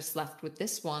I was just left with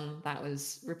this one that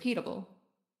was repeatable.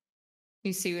 Do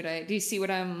you see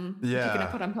what I'm picking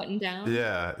up what I'm putting down?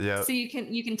 Yeah. So you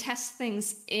can test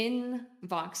things in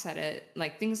VoxEdit,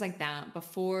 like things like that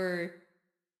before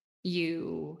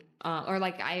you or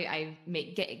like I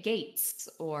make gates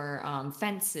or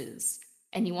fences,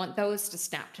 and you want those to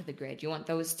snap to the grid. You want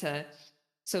those to,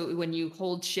 so when you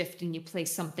hold shift and you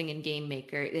place something in Game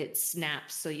Maker, it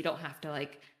snaps, so you don't have to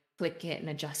like click it and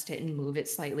adjust it and move it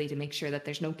slightly to make sure that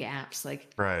there's no gaps.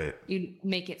 Like, right, you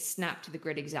make it snap to the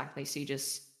grid exactly. So you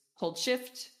just hold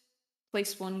shift,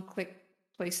 place one, click,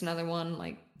 place another one,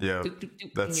 like doop, doop,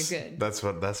 doop, and you're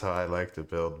good. That's how I like to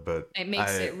build, but it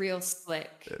makes it real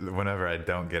slick. Whenever I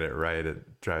don't get it right,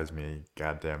 it drives me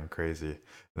goddamn crazy.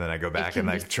 And then I go back and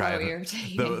like try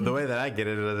the way that I get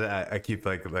it. I keep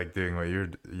like doing what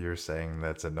you're saying.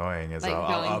 That's annoying. Is like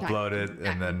I'll upload it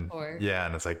and then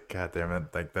and it's like, god damn it,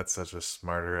 like that's such a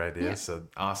smarter idea. Yeah. So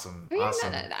awesome.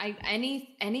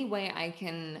 Any way I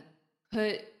can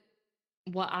put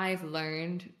what I've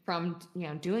learned from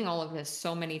doing all of this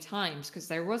so many times, because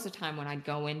there was a time when I'd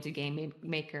go into Game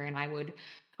Maker and I would,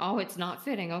 it's not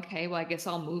fitting. Okay, well I guess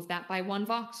I'll move that by one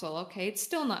voxel. Okay, it's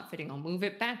still not fitting. I'll move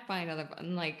it back by another.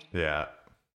 And like, yeah,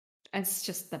 it's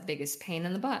just the biggest pain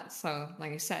in the butt. So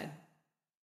like I said,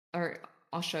 or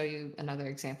I'll show you another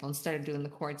example. Instead of doing the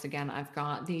chords again, I've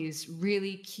got these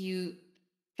really cute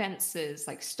fences,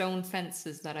 like stone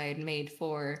fences that I had made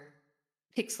for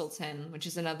Pixelton, which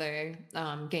is another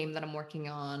game that I'm working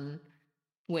on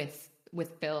with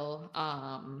Bill.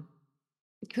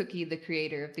 Cookie, the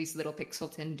creator of these little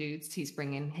Pixelton dudes, he's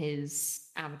bringing his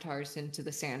avatars into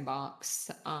the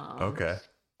sandbox. Okay.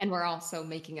 And we're also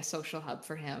making a social hub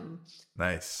for him.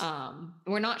 Nice.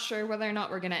 We're not sure whether or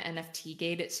not we're going to NFT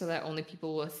gate it so that only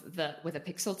people with a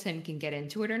Pixelton can get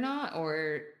into it or not.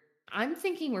 Or I'm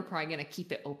thinking we're probably going to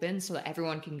keep it open so that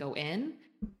everyone can go in.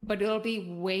 But it'll be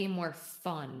way more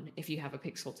fun if you have a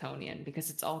Pixeltonian,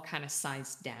 because it's all kind of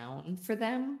sized down for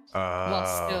them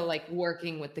while still like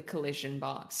working with the collision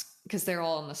box, because they're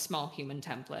all on the small human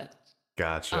template.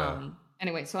 Gotcha.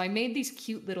 Anyway, so I made these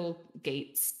cute little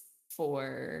gates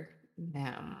for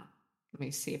them. Let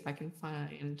me see if I can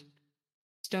find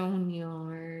stone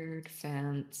yard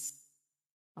fence.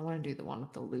 I want to do the one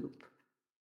with the loop.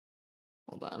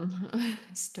 Hold on.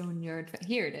 Stone yard fence.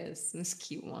 Here it is. This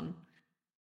cute one.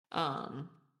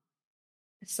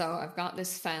 So I've got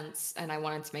this fence, and I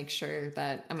wanted to make sure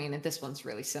that, this one's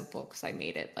really simple because I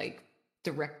made it like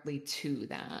directly to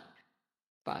that,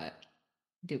 but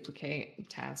duplicate,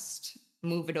 test,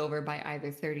 move it over by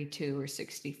either 32 or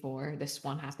 64. This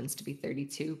one happens to be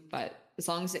 32, but as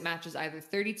long as it matches either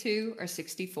 32 or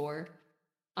 64,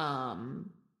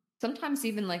 sometimes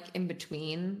even like in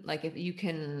between, like if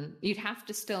you'd have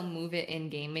to still move it in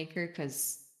Game Maker,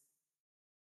 because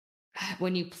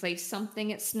when you place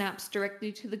something, it snaps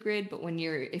directly to the grid. But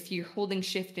if you're holding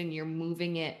shift and you're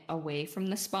moving it away from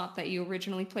the spot that you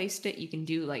originally placed it, you can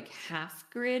do like half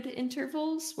grid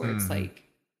intervals where it's like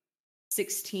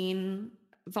 16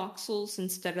 voxels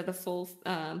instead of the full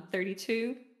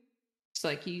 32. So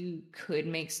like you could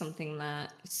make something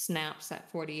that snaps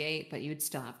at 48, but you'd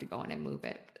still have to go in and move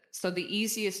it. So the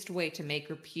easiest way to make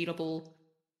repeatable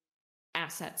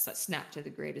assets that snap to the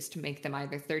grid is to make them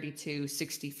either 32,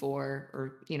 64,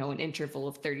 or an interval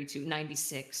of 32,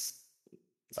 96.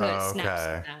 So it snaps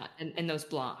to that and those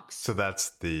blocks. So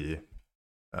that's the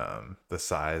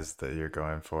size that you're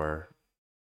going for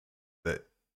that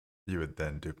you would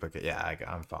then duplicate. Yeah,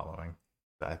 I'm following.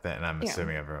 I think, and I'm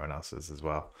assuming everyone else is as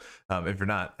well. If you're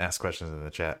not, ask questions in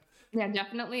the chat. Yeah,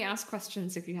 definitely ask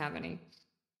questions if you have any.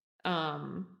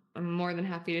 I'm more than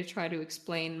happy to try to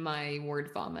explain my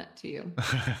word vomit to you.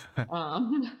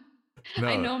 Um, I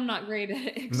No, know I'm not great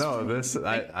at no, this explaining.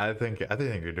 Like, I think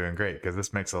you're doing great because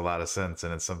this makes a lot of sense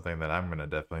and it's something that I'm gonna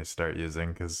definitely start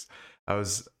using because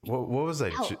what was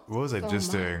helps what was I so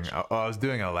just doing? much. Oh, I was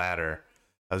doing a ladder.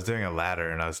 I was doing a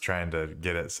ladder and I was trying to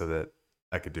get it so that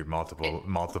I could do It,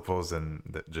 multiples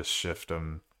and just shift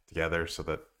them together so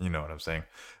that you know what I'm saying.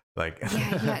 Like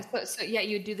yeah, yeah. So yeah,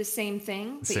 you do the same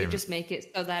thing, but you same. just make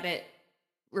it so that it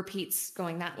repeats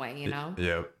going that way, you know?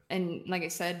 Yep. And like I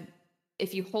said,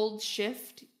 if you hold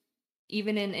shift,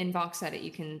 even in vox edit,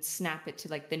 you can snap it to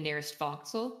like the nearest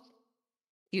voxel.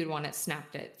 You'd want it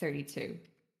snapped at 32.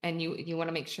 And you want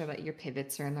to make sure that your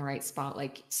pivots are in the right spot,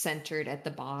 like centered at the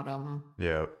bottom.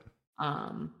 Yep.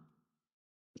 Um,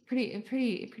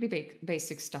 pretty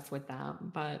basic stuff with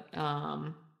that. But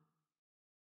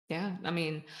yeah, I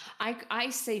mean, I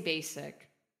say basic,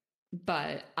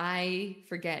 but I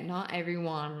forget not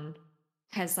everyone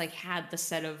has like had the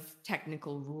set of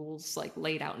technical rules like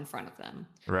laid out in front of them.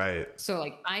 Right. So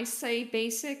like I say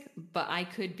basic, but I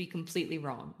could be completely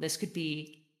wrong. This could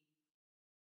be,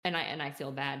 and I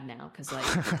feel bad now because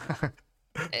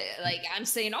like I'm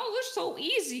saying, oh, they're so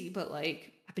easy, but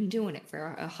like I've been doing it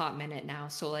for a hot minute now,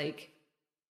 so like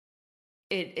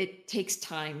it takes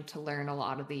time to learn a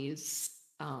lot of these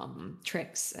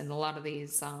tricks and a lot of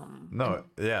these No,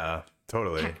 and yeah,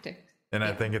 totally. tactics. And Yeah.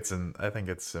 I think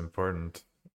it's important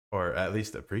or at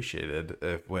least appreciated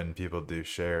if when people do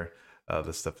share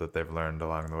the stuff that they've learned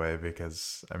along the way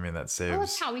because I mean that Well,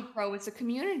 that's saves. how we grow as a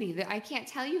community. That I can't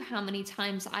tell you how many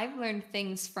times I've learned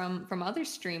things from other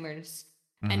streamers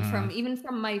and from Hmm. even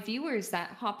from my viewers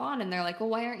that hop on and they're like, "Well,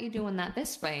 why aren't you doing that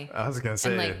this way?" I was gonna And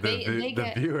say like they the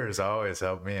get viewers always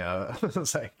help me out. I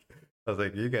was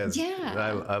like you guys. yeah.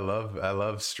 I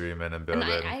love streaming and And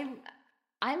building.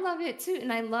 I love it too.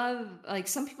 And I love like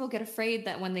some people get afraid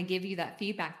that when they give you that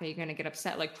feedback that you're going to get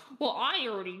upset like, "Well, I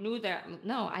already knew that."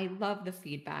 No, I love the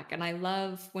feedback and I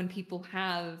love when people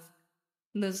have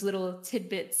those little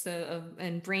tidbits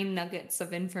and brain nuggets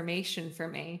of information for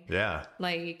me. Yeah.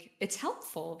 Like it's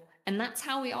helpful. And that's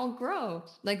how we all grow.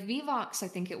 Like Vivox, I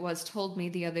think it was, told me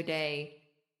the other day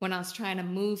when I was trying to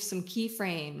move some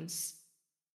keyframes.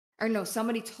 Or no,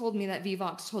 somebody told me that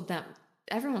Vivox told them.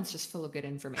 Everyone's just full of good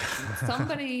information.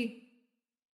 Somebody,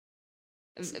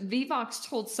 Vivox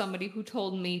told somebody who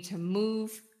told me to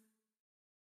move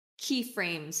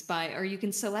keyframes by, or you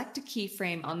can select a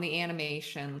keyframe on the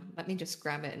animation. Let me just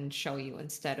grab it and show you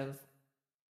instead of.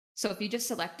 So if you just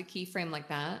select a keyframe like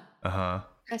that, Uh-huh.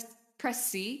 press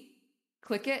C,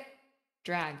 click it,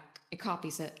 drag, it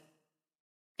copies it,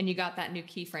 and you got that new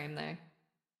keyframe there.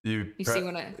 You see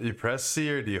what I? You press C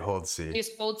or do you hold You C?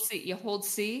 just hold C. You hold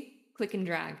C, click and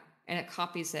drag, and it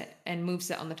copies it and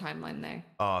moves it on the timeline there.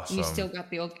 And you still Awesome. got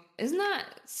the old. Isn't that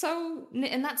so?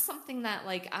 And that's something that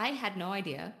like I had no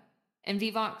idea. And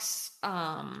Vivox,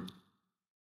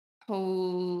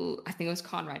 told I think it was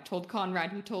Conrad. Told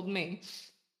Conrad who told me.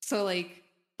 So like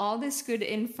all this good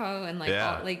info and like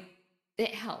all Yeah, like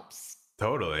it helps.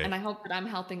 totally. And I hope that I'm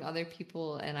helping other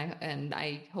people, and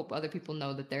I hope other people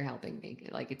know that they're helping me.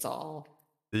 Like it's all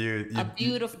a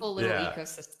beautiful little Yeah.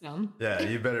 ecosystem. Yeah,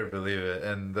 you better believe it.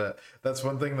 And that's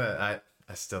one thing that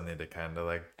I still need to kind of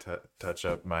like touch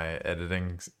up my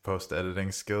post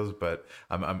editing skills, but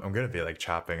I'm gonna be like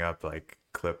chopping up like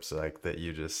clips like that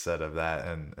you just said of that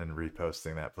and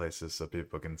reposting that places so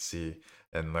people can see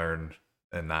and learn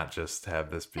and not just have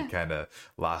this be Yeah, kind of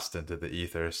lost into the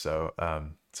ether. So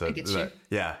I get you.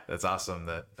 yeah, that's awesome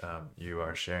that you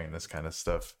are sharing this kind of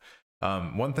stuff.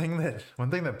 One thing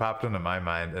that popped into my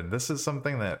mind, and this is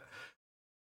something that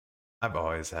I've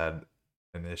always had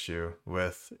an issue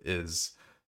with, is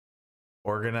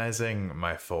organizing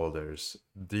my folders.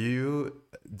 Do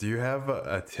you have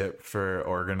a tip for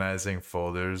organizing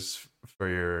folders for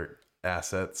your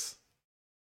assets?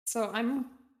 So I'm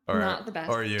Or not the best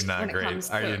are you when not it great? comes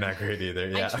Are you to not great either? I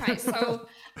Yeah. try. So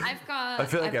I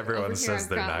feel like I've over everyone here says I've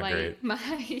they're got not great. like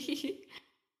my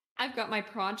I've got my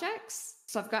projects.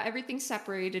 So I've got everything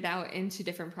separated out into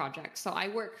different projects. So I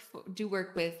do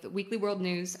work with Weekly World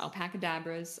News,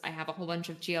 Alpacadabras. I have a whole bunch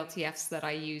of GLTFs that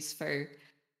I use for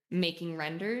making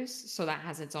renders. So that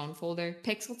has its own folder.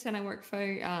 Pixelton, I work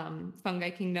for Fungi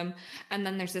Kingdom. And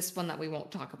then there's this one that we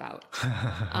won't talk about.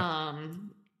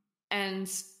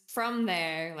 And from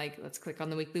there, like, let's click on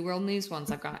the Weekly World News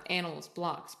ones. I've got animals,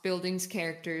 blocks, buildings,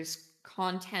 characters,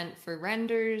 content for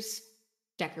renders,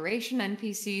 decoration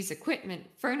NPCs, equipment,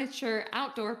 furniture,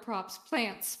 outdoor props,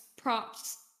 plants,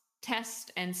 props,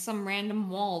 test, and some random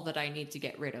wall that I need to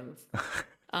get rid of.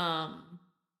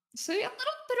 So yeah, a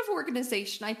little bit of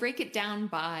organization. I break it down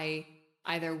by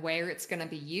either where it's going to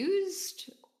be used,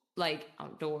 like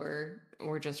outdoor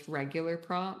or just regular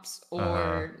props, Uh-huh.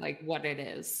 or like what it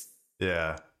is.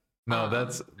 Yeah. No,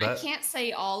 that's I that. can't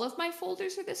say all of my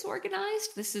folders are this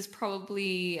organized. This is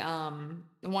probably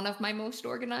one of my most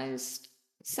organized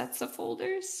sets of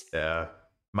folders. Yeah. And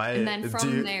My then do from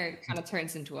you there, it kind of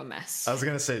turns into a mess. I was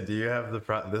gonna say, do you have the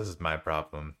this is my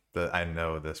problem. That I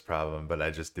know this problem, but I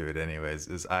just do it anyways.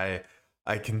 Is I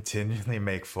continually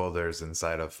make folders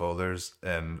inside of folders,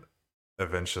 and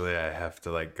eventually I have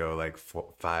to like go like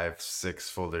 5, 6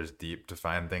 folders deep to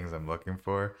find things I'm looking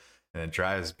for, and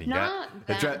Not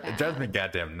that it drives me bad.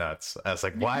 goddamn nuts. I was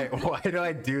like, why do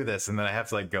I do this? And then I have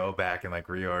to like go back and like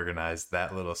reorganize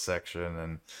that little section,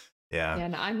 and yeah, Yeah,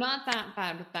 no, I'm not that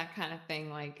bad with that kind of thing.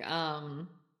 Like, I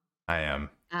am.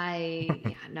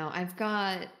 yeah, no, I've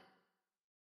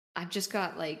just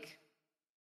got like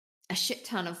a shit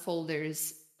ton of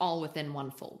folders all within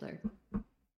one folder.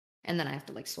 And then I have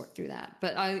to like sort through that.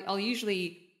 But I'll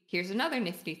usually, here's another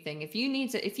nifty thing. If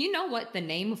you know what the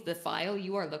name of the file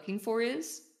you are looking for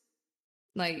is,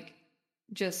 like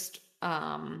just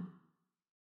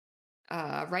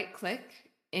right click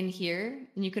in here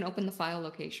and you can open the file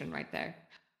location right there.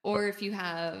 Or if you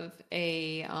have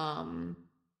an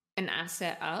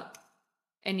asset up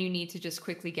and you need to just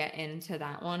quickly get into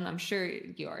that one, I'm sure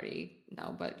you already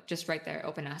know, but just right there,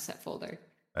 open asset folder,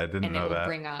 I didn't and it know will that.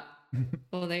 bring up,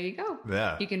 well, there you go.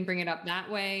 Yeah. You can bring it up that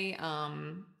way,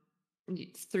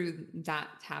 through that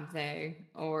tab there,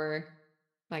 or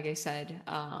like I said,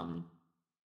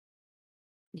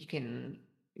 you can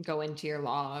go into your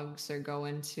logs or go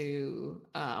into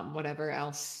whatever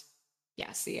else.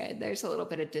 Yeah, see, there's a little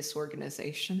bit of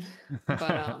disorganization,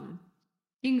 but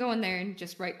you can go in there and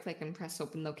just right click and press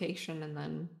open location, and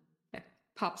then it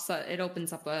pops up, it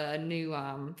opens up a new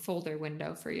folder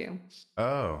window for you.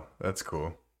 Oh, that's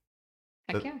cool.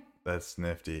 Heck That yeah. that's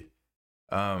nifty.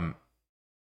 Um,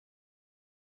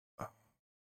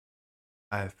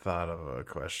 I thought of a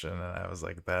question and I was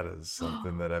like, that is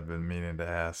something that I've been meaning to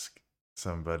ask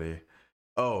somebody.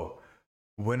 Oh,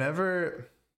 whenever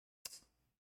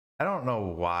I don't know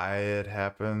why it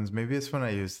happens. Maybe it's when I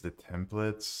use the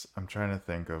templates. I'm trying to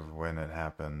think of when it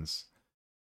happens.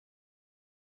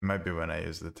 It might be when I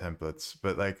use the templates,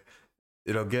 but like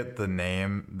it'll get the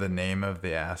name of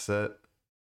the asset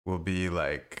will be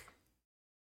like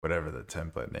whatever the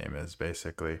template name is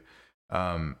basically.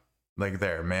 Um like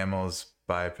there, mammals,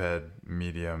 biped,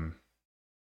 medium,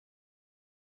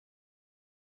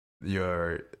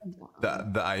 your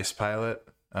the ice pilot.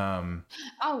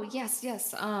 Oh yes,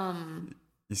 yes.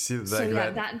 You see So like yeah,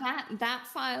 that. that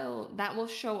file that will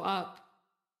show up.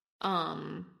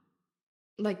 Um,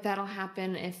 like that'll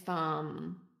happen if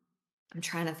I'm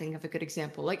trying to think of a good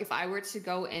example. Like if I were to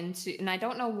go into, and I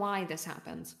don't know why this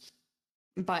happens,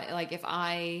 but like if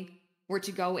I were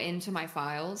to go into my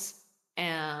files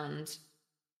and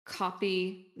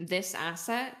copy this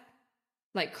asset,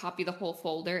 like copy the whole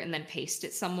folder and then paste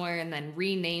it somewhere and then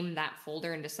rename that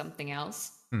folder into something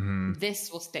else, Mm-hmm.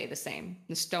 this will stay the same.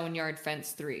 The Stone Yard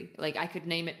Fence 3. Like I could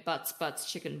name it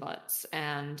Butts Chicken Butts,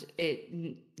 and it,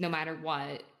 no matter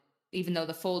what, even though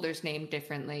the folder's named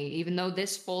differently, even though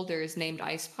this folder is named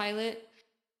Ice Pilot,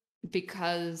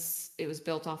 because it was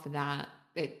built off of that,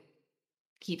 it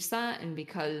keeps that. And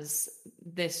because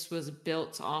this was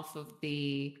built off of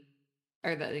the,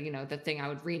 or the, the thing I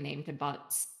would rename to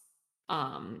Butts,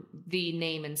 the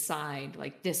name inside,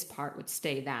 like this part would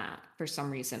stay that for some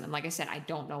reason. And like I said, I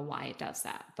don't know why it does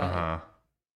that, Uh-huh.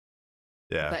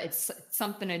 Yeah. but it's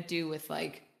something to do with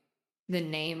like the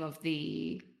name of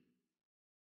the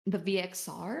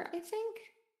VXR, I think.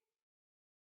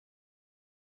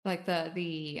 Like the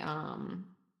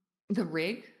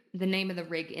rig, the name of the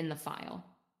rig in the file.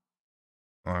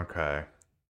 Okay.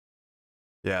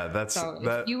 Yeah, that's So if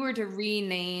that you were to if you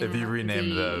rename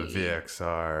rename the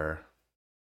VXR,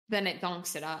 then it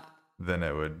donks it up. then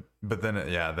it would, but then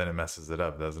then it messes it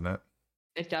up, doesn't it?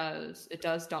 It does. It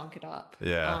does donk it up.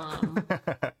 Yeah.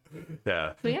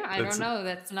 Yeah. So yeah, I It's don't know.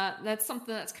 That's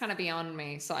something that's kind of beyond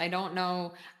me. So I don't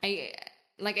know.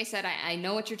 Like I said, I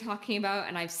know what you're talking about,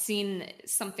 and I've seen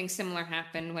something similar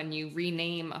happen when you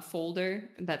rename a folder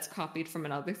that's copied from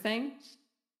another thing.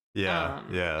 yeah,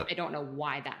 yeah. I don't know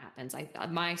why that happens.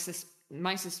 My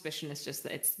suspicion is just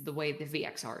that it's the way the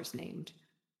VXR is named.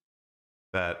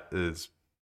 That is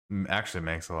actually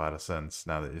makes a lot of sense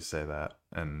now that you say that.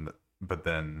 And but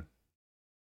then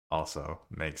also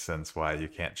makes sense why you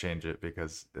can't change it,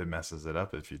 because it messes it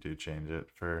up if you do change it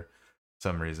for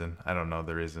some reason. I don't know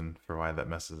the reason for why that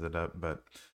messes it up, but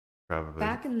probably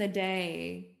Back in the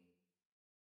day,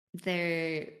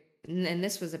 there and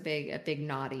this was a big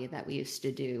naughty that we used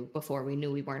to do before we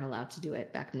knew we weren't allowed to do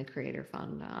it back in the creator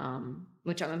fund,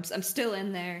 which I'm still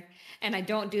in there, and I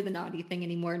don't do the naughty thing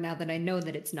anymore now that I know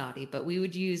that it's naughty, but we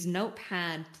would use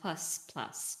Notepad plus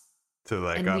plus, To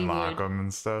like and we unlock would them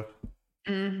and stuff.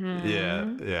 Yeah,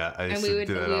 mm-hmm. yeah. I And used to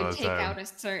do that we all would the take time. out a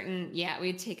certain, yeah,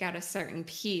 we'd take out a certain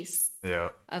piece Yeah,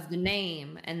 of the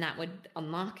name, and that would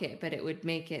unlock it, but it would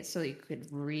make it so you could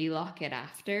relock it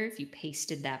after if you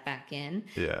pasted that back in.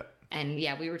 yeah. And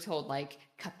yeah, we were told like,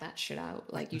 cut that shit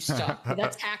out. Like, you stop.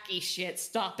 That's hacky shit.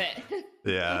 Stop it.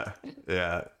 Yeah,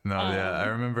 yeah. No, yeah. I um,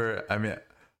 remember. I mean,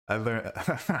 I learned.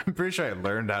 I'm pretty sure I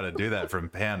learned how to do that from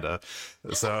Panda.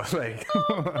 So like,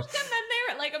 and then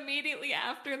they were like, immediately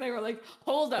after, they were like,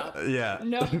 hold up. yeah.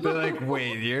 No. They're like,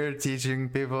 wait, you're teaching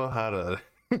people how to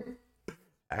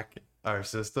hack our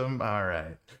system? All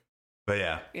right. But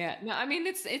yeah. Yeah, no, I mean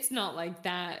it's not like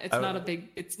that.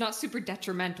 It's not super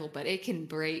detrimental, but it can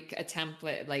break a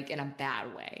template like in a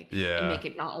bad way and Yeah. make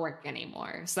it not work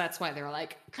anymore. So that's why they were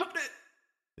like, cut it.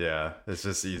 Yeah. It's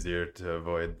just easier to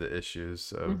avoid the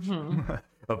issues of Mm-hmm.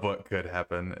 of what could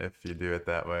happen if you do it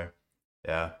that way.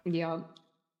 Yeah. Yeah.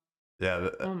 Yeah.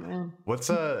 Oh man. What's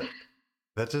that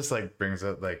just like brings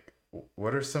up like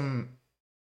what are some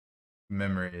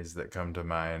memories that come to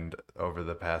mind over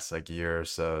the past like year or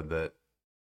so that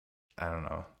I don't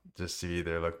know, just to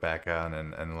either look back on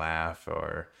and laugh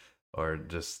or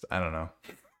just I don't know.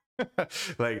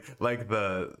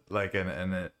 like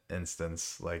an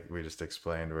instance like we just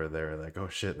explained where they were like, oh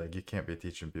shit, like you can't be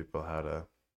teaching people how to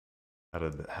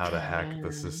hack the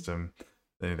Um, system.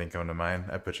 Anything come to mind?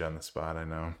 I put you on the spot, I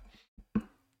know.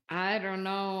 I don't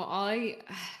know.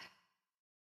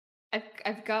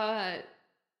 I've got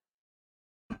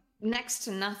next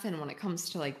to nothing when it comes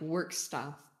to like work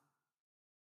stuff,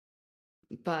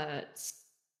 but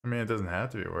I mean, it doesn't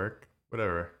have to be work.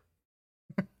 Whatever.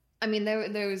 I mean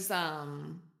there was NFT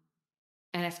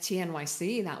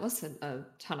NYC. That was a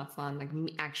ton of fun. Like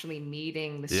actually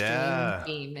meeting the stream Yeah.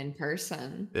 team in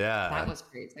person. That Yeah. was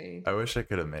crazy. I wish I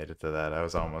could have made it to that. I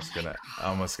was Oh my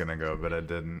almost gonna go, but I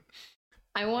didn't.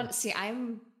 I want see.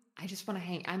 I just want to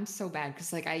hang. I'm so bad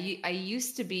because like I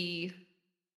used to be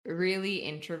really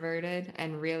introverted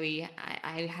and really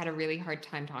I had a really hard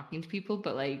time talking to people,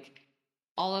 but like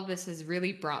all of this has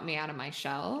really brought me out of my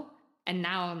shell, and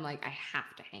now I'm like I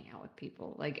have to hang out with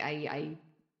people. Like I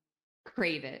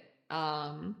crave it.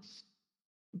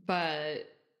 But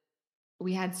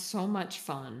we had so much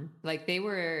fun. Like they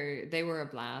were a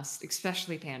blast,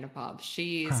 especially Panda Pop.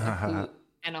 She's a hoot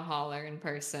and a holler in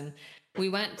person. We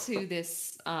went to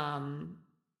this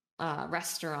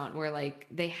restaurant where like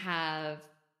they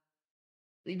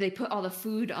put all the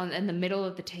food on in the middle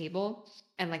of the table,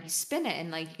 and like you spin it and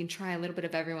like you can try a little bit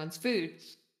of everyone's food.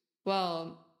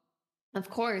 Well, of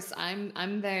course,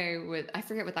 I'm there with I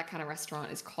forget what that kind of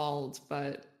restaurant is called,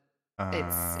 but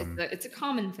um it's a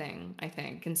common thing, I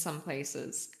think, in some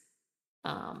places.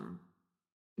 Um,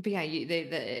 but yeah,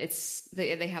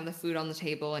 they have the food on the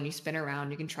table and you spin around,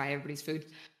 you can try everybody's food.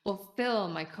 Well, Phil,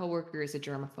 my coworker, is a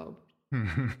germaphobe.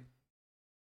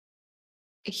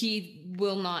 He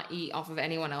will not eat off of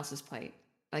anyone else's plate.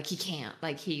 Like he can't.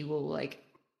 Like he will like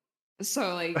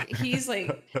so like he's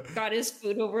like got his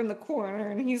food over in the corner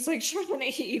and he's like trying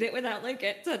to eat it without like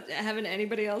having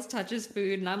anybody else touch his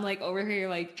food, and I'm like over here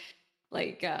like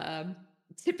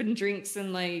tipping drinks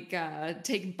and like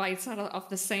taking bites off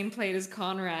the same plate as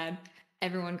Conrad.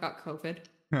 Everyone got COVID.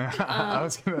 I Um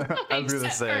was gonna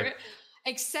except say. for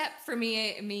except for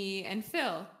me and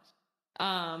Phil.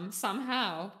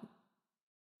 Somehow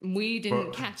we Well,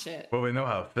 didn't catch it. well, we know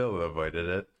how Phil avoided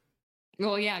it.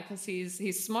 Well, yeah, because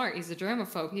he's smart. He's a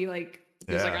germaphobe. He's like,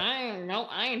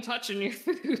 I ain't touching your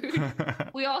food.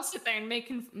 We all sit there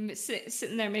and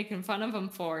sitting there making fun of him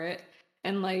for it,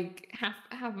 and like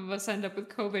half of us end up with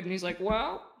COVID. And he's like,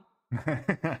 well, you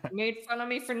made fun of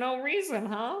me for no reason,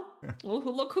 huh? Well,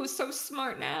 look who's so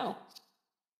smart now.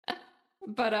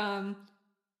 But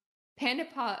Panda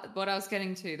Pot. What I was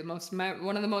getting to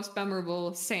one of the most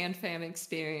memorable sand fam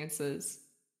experiences.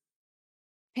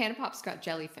 Panda Pop's got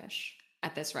jellyfish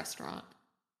at this restaurant.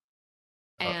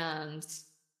 Oh. And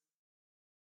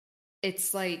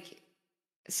it's like,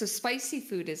 so spicy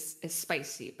food is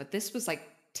spicy, but this was like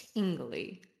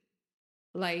tingly.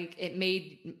 Like it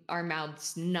made our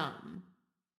mouths numb.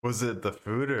 Was it the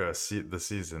food or the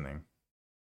seasoning?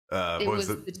 It Was was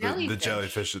it the jellyfish. the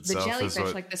jellyfish itself? The jellyfish, is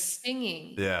what, like the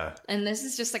stinging. yeah. And this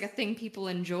is just like a thing people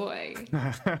enjoy.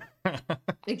 I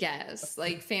guess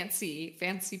like fancy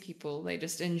people, they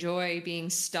just enjoy being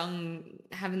stung,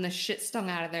 having the shit stung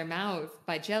out of their mouth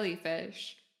by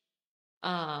jellyfish.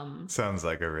 Sounds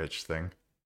like a rich thing.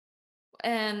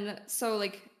 And so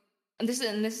like and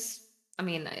this I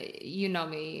mean, you know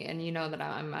me and you know that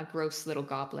I'm a gross little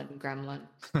goblin gremlin.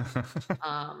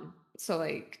 So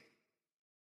like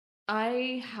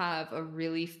I have a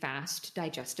really fast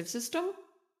digestive system.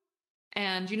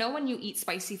 And you know when you eat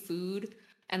spicy food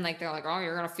and like they're like, "Oh,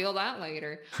 you're gonna feel that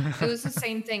later." It was the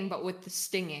same thing, but with the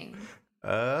stinging.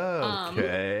 Um,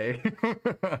 Okay.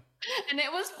 and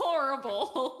it was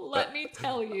horrible, let me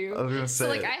tell I you. was gonna So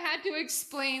like say. I had to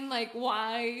explain like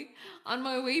why on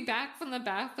my way back from the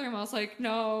bathroom. I was like,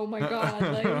 "No, my God,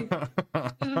 like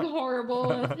this is horrible."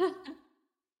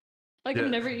 Like I'm Yeah,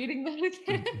 never eating that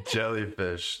again.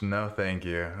 jellyfish. No, thank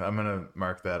you. I'm gonna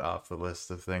mark that off the list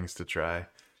of things to try.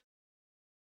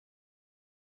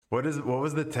 What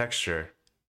was the texture?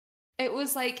 It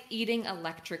was like eating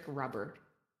electric rubber.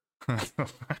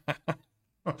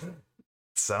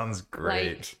 Sounds Like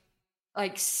great.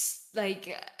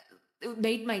 it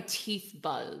made my teeth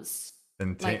buzz.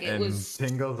 And Like it and was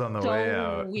tingles on the way so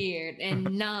out. weird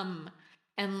and numb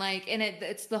and like and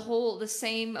it's the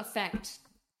same effect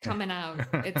coming out.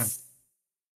 It's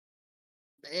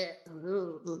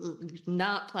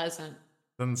not pleasant.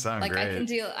 Doesn't sound Like great.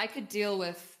 I could deal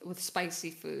with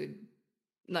spicy food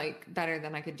like better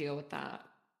than I could deal with that.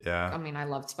 Yeah. I mean, I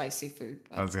love spicy food,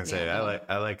 I but was gonna yeah, say no.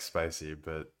 I like spicy,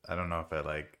 but I don't know if I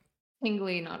like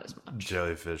Tingly, not as much.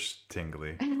 jellyfish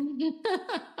tingly,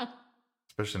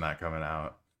 especially not coming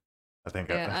out. I think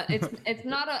Yeah, it's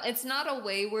not a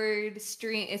wayward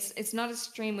stream. It's not a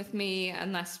stream with me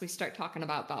unless we start talking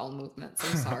about bowel movements.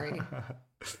 I'm sorry.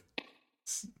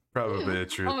 It's probably a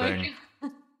true Oh my thing.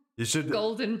 God, You should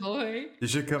golden boy.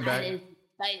 come That back. is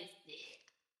spicy.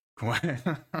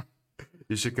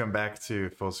 You should come back to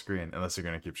full screen unless you're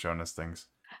gonna keep showing us things.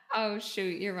 Oh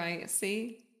shoot, you're right.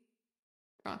 See,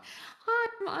 wrong. Hi,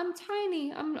 I'm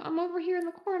tiny. I'm over here in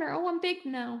the corner. Oh, I'm big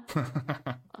now.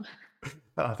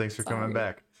 Oh, thanks for coming Sorry,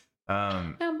 back.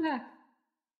 Um, I'm back.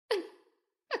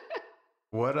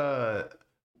 what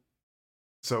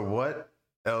so what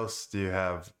else do you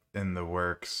have in the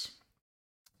works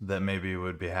that maybe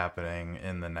would be happening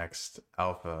in the next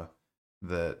alpha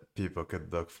that people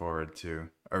could look forward to?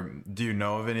 Or do you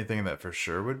know of anything that for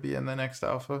sure would be in the next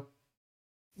alpha?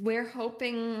 We're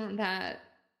hoping that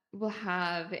we'll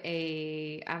have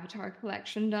a avatar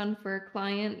collection done for a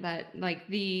client that like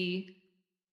the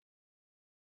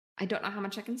I don't know how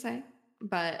much I can say,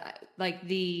 but like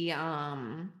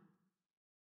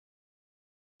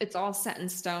it's all set in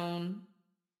stone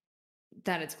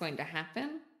that it's going to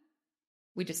happen.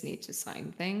 We just need to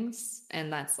sign things,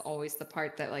 and that's always the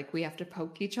part that like we have to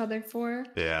poke each other for.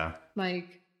 Yeah.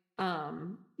 Like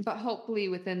but hopefully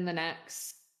within the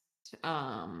next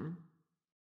um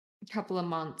couple of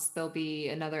months there'll be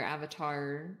another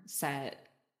avatar set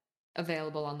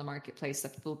available on the marketplace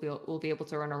that we'll be able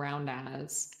to run around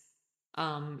as.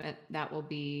 And that will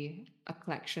be a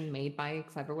collection made by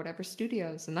Clever Whatever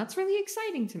Studios, and that's really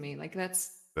exciting to me. Like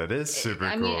That is super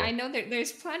I mean, I cool. know that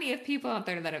there's plenty of people out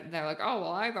there they're like, oh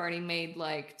well, I've already made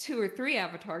like 2 or 3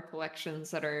 avatar collections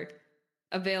that are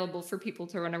available for people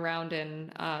to run around in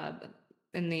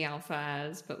the alpha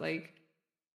as, but like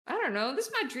I don't know, this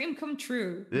is my dream come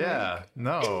true. Yeah, Like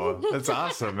no, it's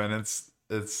awesome, and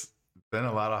it's been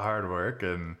a lot of hard work,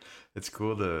 and it's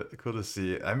cool to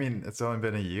see. I mean, it's only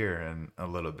been a year and a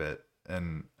little bit,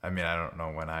 and I mean, I don't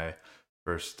know when I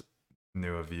first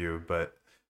knew of you, but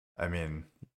I mean,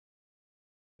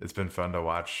 it's been fun to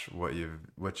watch what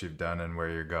you've done and where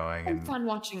you're going, it's and fun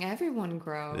watching everyone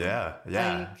grow. yeah,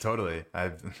 Like totally.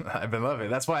 I've been loving it.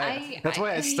 That's why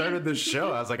I started this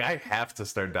show. I was like, I have to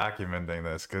start documenting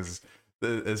this because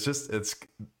it's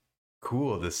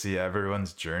cool to see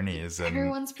everyone's journeys and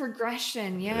everyone's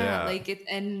progression, yeah, yeah, like it.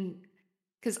 And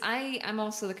because I'm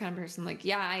also the kind of person like,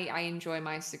 yeah, I enjoy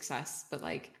my success, but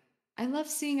like I love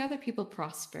seeing other people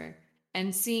prosper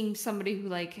and seeing somebody who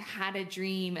like had a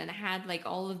dream and had like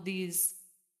all this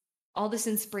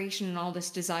inspiration and all this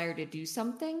desire to do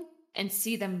something and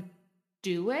see them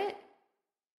do it.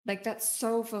 Like that's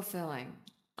so fulfilling.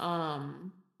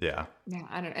 um yeah, yeah,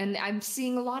 I don't, and I'm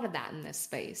seeing a lot of that in this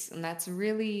space, and that's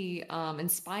really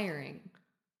inspiring.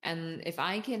 And if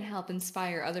I can help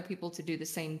inspire other people to do the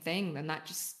same thing, then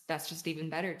that's just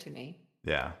even better to me.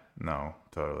 yeah. No,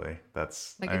 totally.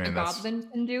 That's Like I if a mean that's goblin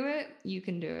can do it, you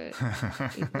can do it.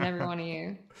 Each and every one of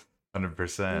you.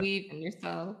 100%. Believe in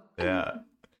yourself. Yeah.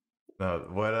 No,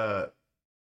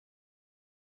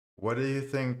 what do you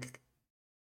think?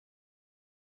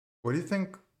 What do you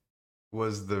think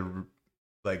was the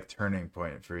like turning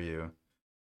point for you?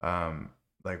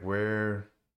 Like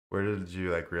where did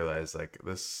you like realize like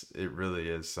this it really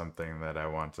is something that I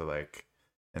want to like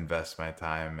invest my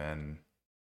time in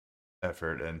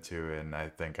effort into, and I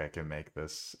think I can make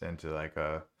this into like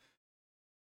a,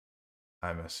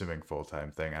 I'm assuming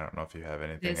full-time thing. I don't know if you have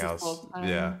anything This is else. full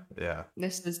Yeah, time. yeah,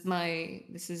 This is my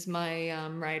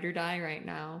ride or die right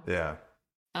now. yeah.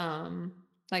 Um,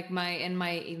 like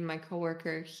even my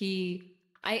coworker,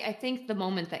 I think the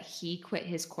moment that he quit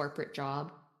his corporate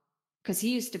job, because he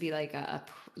used to be like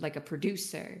like a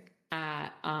producer at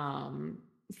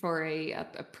for a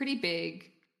pretty big,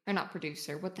 or not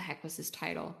producer, what the heck was his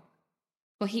title?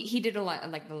 Well, he did a lot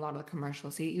of the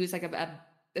commercials. He was like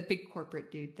a big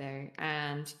corporate dude there,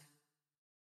 and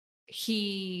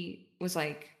he was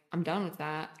like, I'm done with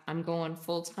that. I'm going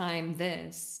full time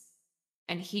this.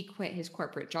 And he quit his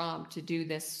corporate job to do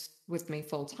this with me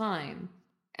full time.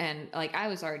 And like I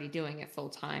was already doing it full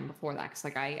time before that. Cause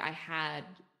like I had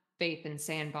faith in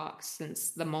Sandbox since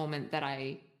the moment that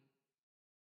I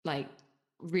like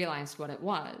realized what it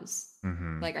was.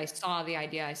 Mm-hmm. Like I saw the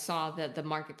idea, I saw the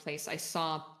marketplace, I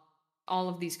saw all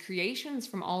of these creations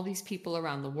from all these people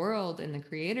around the world in the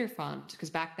creator fund, because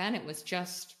back then it was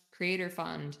just creator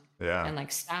fund Yeah, and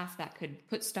like staff that could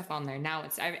put stuff on there. Now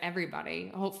it's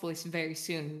everybody. Hopefully very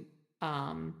soon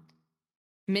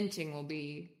minting will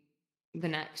be the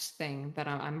next thing that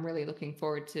I'm really looking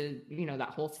forward to, that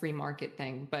whole free market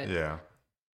thing. But yeah,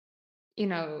 you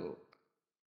know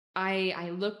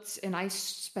I looked and I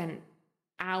spent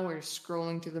hours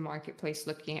scrolling through the marketplace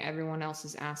looking at everyone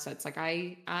else's assets. Like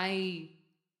I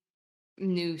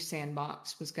knew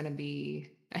Sandbox was going to be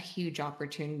a huge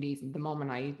opportunity the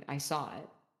moment I saw it.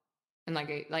 And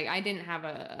I didn't have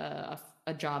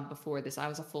a job before this. I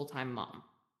was a full-time mom.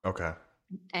 okay,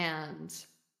 And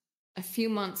a few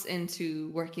months into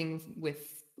working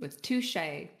with Touche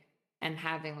and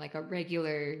having like a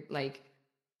regular, like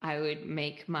I would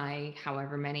make my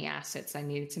however many assets I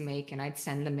needed to make, and I'd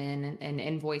send them in and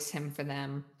invoice him for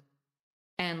them.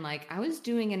 And like I was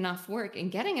doing enough work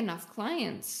and getting enough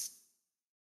clients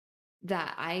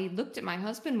that I looked at my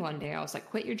husband one day. I was like,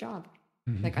 quit your job.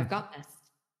 Like, I've got this.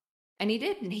 And he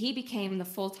did. And he became the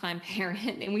full-time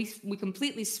parent, and we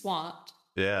completely swapped.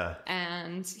 yeah.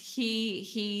 And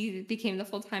he became the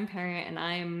full-time parent, and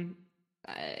I'm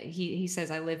he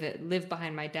says I live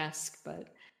behind my desk,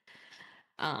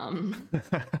 um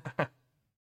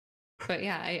but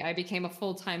yeah, I became a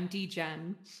full-time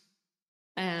degen.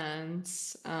 And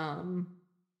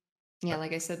yeah,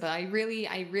 like I said, but I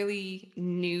really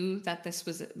knew that this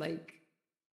was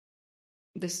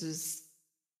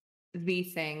the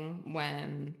thing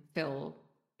when Phil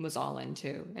was all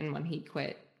into, and when he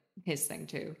quit his thing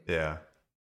too. Yeah,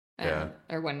 yeah,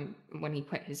 Or when he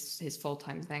quit his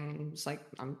full-time thing and was like,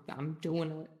 I'm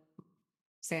doing it.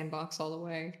 Sandbox all the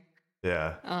way.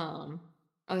 yeah, Um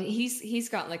oh, he's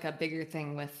got like a bigger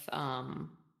thing with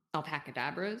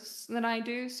alpacadabras than I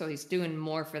do, so he's doing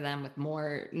more for them with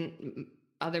more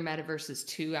other metaverses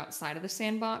too outside of the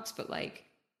Sandbox. But like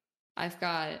I've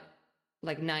got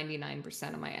like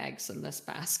 99% of my eggs in this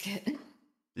basket.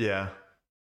 yeah.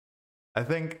 I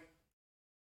think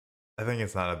I think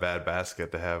it's not a bad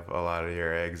basket to have a lot of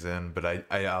your eggs in, but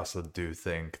I also do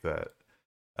think that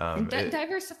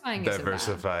Diversifying isn't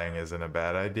bad. diversifying isn't a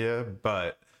bad idea,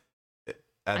 but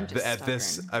I'm just at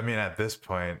this, stubborn. I mean, at this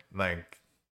point, like,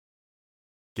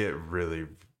 get really,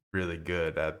 really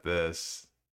good at this,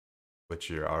 which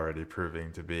you're already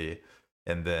proving to be,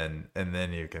 and then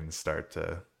you can start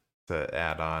to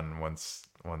add on once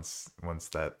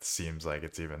that seems like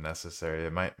it's even necessary.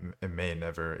 It may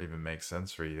never even make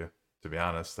sense for you, to be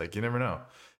honest. Like, you never know.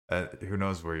 Who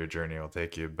knows where your journey will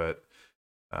take you, but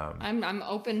I'm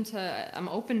open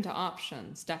to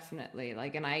options, definitely.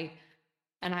 Like, and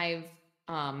I've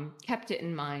kept it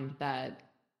in mind that,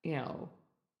 you know,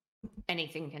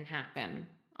 anything can happen.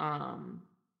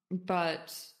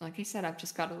 But like I said, I've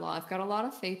got a lot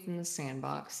of faith in the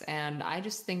Sandbox, and I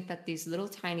just think that these little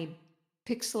tiny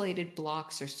pixelated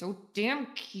blocks are so damn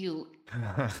cute,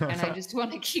 and I just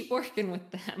want to keep working with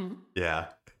them. yeah,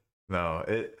 no,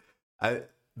 I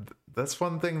that's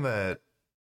one thing that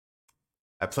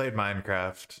I played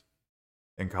Minecraft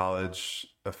in college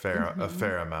a Hmm.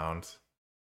 fair amount.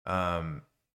 Um,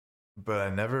 but I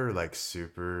never like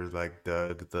super like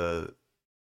dug the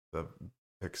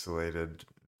pixelated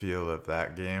feel of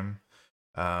that game.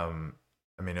 Um,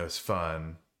 I mean, it was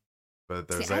fun,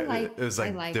 but See, there's like it was I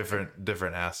like like the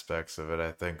different aspects of it,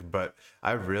 I think. But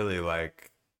I really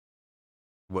like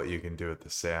what you can do with the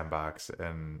sandbox,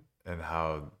 and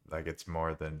how like it's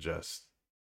more than just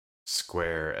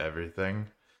square everything,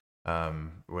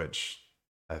 which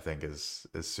I think is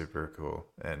super cool.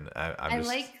 And I'm I just,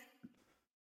 like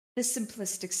the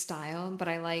simplistic style, but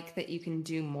I like that you can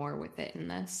do more with it in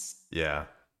this. yeah,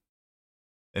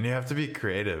 And you have to be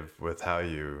creative with how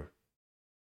you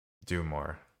do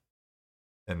more.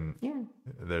 And Yeah,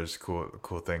 there's cool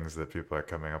things that people are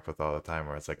coming up with all the time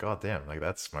where it's like, oh damn, like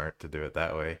that's smart to do it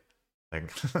that way. Like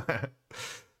for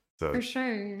so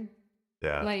sure.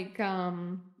 yeah. Like,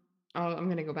 oh, I'm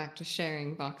gonna go back to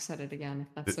sharing box edit again,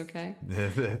 if that's okay.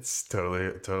 It's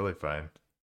totally fine.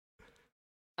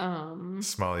 Um,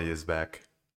 Smalley is back.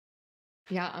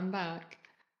 yeah, I'm back.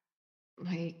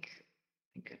 Like,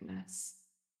 my goodness.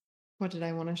 What did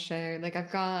I want to share? Like,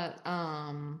 I've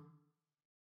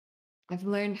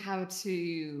learned how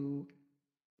to,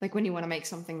 like, when you want to make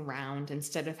something round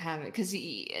instead of having, because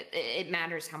it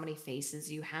matters how many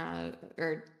faces you have,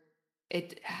 or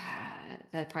it,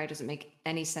 that probably doesn't make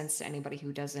any sense to anybody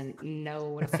who doesn't know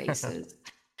what a face is.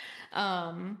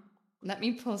 Um, Let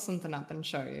me pull something up and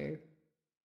show you.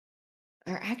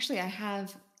 Or actually, I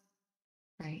have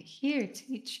right here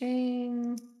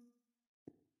teaching.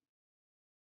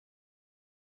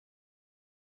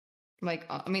 Like,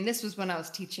 I mean, this was when I was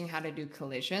teaching how to do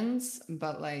collisions,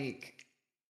 but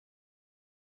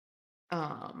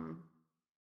um,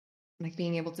 like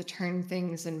being able to turn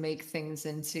things and make things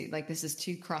into, like, this is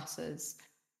two crosses,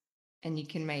 and you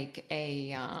can make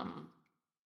a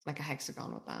like a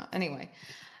hexagon with that. Anyway,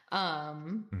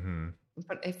 Mm-hmm.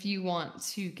 but if you want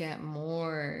to get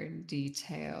more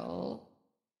detail,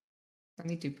 let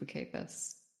me duplicate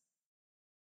this.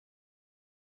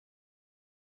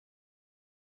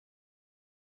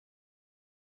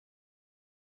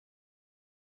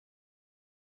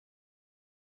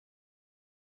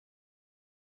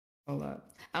 Hold up.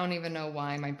 I don't even know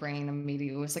why my brain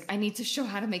immediately was like, I need to show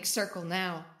how to make circle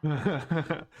now.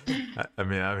 I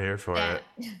mean, I'm here for Yeah.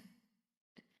 it.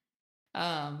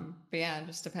 But yeah,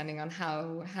 just depending on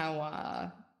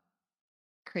how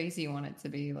crazy you want it to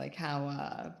be, like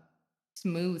how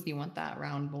smooth you want that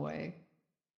round boy.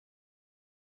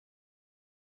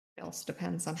 It also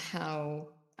depends on how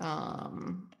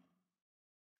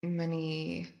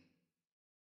many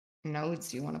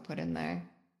nodes you want to put in there.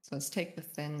 So let's take the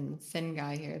thin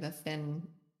guy here, the thin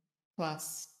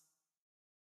plus.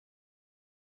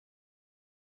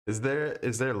 Is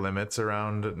there limits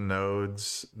around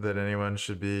nodes that anyone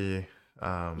should be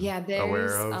Yeah, aware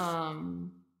there's of?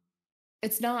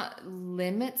 it's not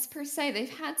limits per se.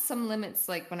 They've had some limits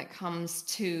like when it comes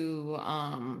to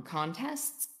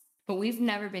contests, but we've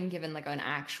never been given like an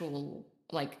actual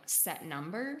like set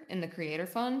number in the creator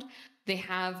fund. They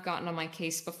have gotten on my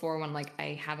case before when like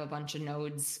I have a bunch of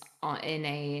nodes in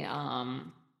a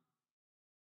on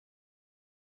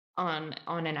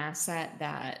an asset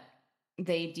that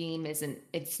they deem isn't,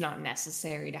 it's not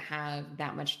necessary to have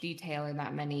that much detail or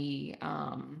that many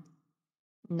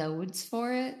nodes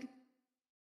for it.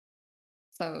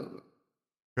 So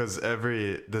Because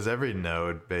does every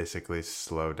node basically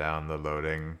slow down the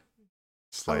loading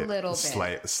a little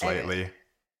bit. slightly?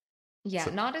 Yeah,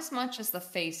 So, not as much as the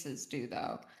faces do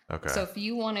though. okay. So if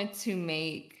you wanted to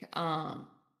make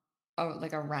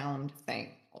like a round thing,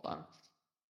 hold on.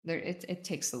 There it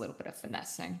takes a little bit of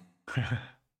finessing.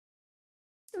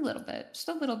 A little bit. Just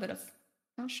a little bit of,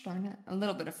 gosh darn it, a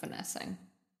little bit of finessing.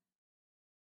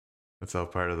 It's all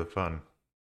part of the fun.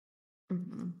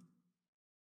 Mm-hmm.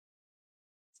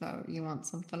 So you want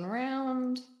something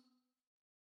round,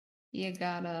 you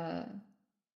gotta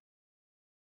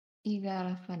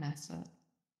finesse it.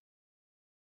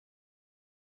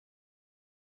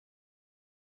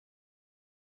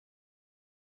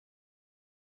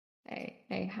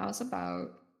 Hey, how's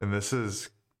about And this is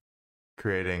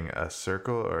creating a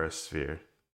circle or a sphere?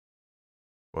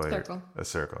 Well, circle? a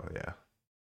circle, yeah.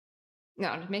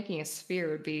 No, making a sphere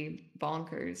would be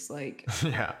bonkers. Like,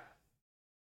 Yeah.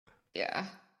 yeah.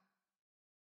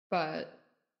 But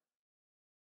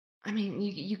I mean,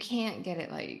 you can't get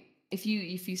it like, if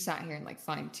you sat here and like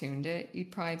fine tuned it,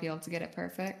 you'd probably be able to get it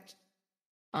perfect.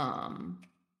 Um,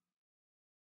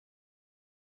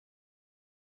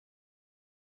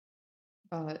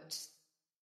 but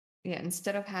yeah,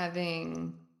 instead of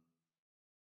having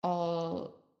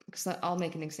all, because I'll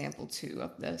make an example too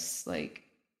of this, like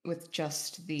with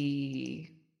just the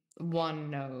one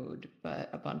node, but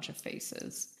a bunch of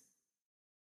faces.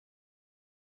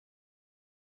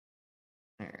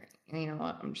 All right, and you know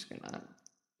what? I'm just gonna,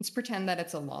 let's pretend that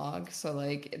it's a log. So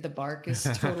like the bark is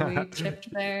totally chipped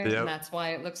there, and Yep. that's why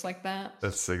it looks like that.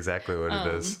 That's exactly what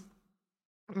it is.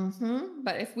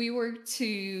 But if we were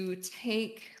to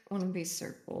take one of these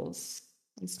circles,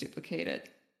 let's duplicate it,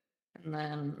 and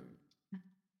then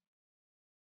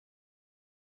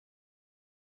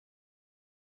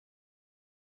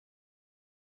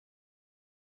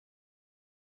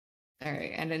all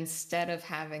right, and instead of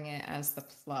having it as the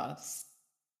plus,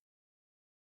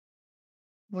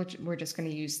 we're just going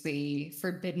to use the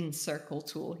forbidden circle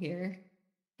tool here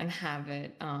and have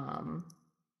it,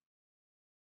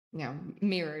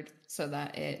 mirrored so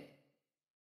that it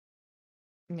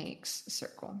makes a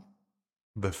circle.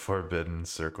 The forbidden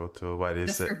circle tool. Why do you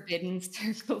The say? forbidden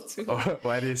circle tool. Oh,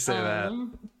 why do you say that?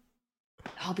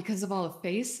 Oh, because of all the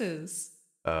faces.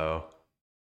 Oh,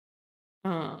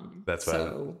 that's why.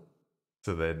 So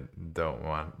So they don't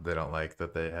like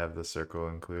that they have the circle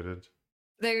included.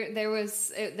 there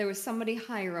was somebody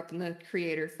higher up in the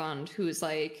creator fund who's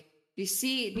like, do you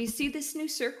see this new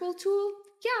circle tool?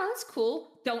 Yeah, that's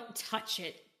cool. Don't touch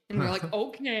it. And we're like,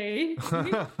 okay.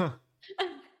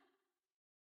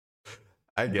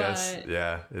 I guess, But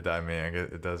yeah. I mean, I guess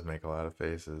it does make a lot of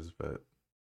faces, but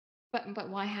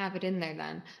why have it in there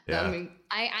then? I yeah. mean,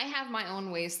 I have my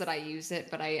own ways that I use it,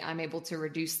 but I'm able to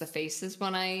reduce the faces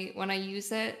when I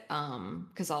use it.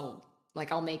 Because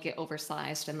I'll make it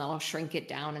oversized and then I'll shrink it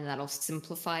down and that'll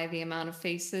simplify the amount of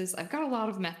faces. I've got a lot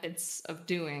of methods of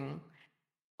doing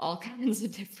all kinds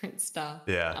of different stuff.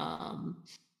 Yeah.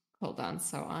 Hold on.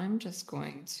 So I'm just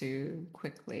going to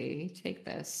quickly take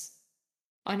this.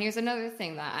 Oh, and here's another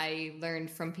thing that I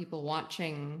learned from people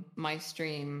watching my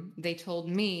stream. They told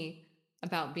me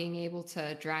about being able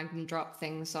to drag and drop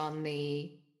things on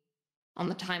the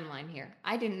timeline here.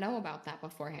 I didn't know about that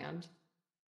beforehand.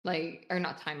 Like, or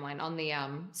not timeline, on the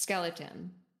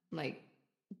skeleton. Like,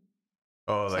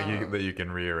 Oh, like so that you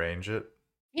can rearrange it?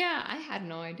 yeah, I had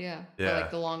no idea for Yeah.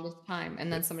 like the longest time.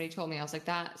 And then somebody told me, I was like,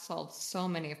 that solved so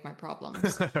many of my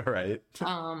problems. Right.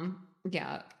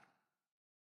 Yeah.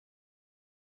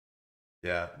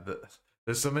 Yeah,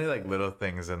 there's so many like little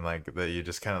things and like that you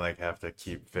just kind of like have to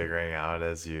keep figuring out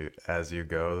as you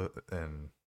go, and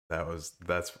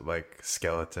that's like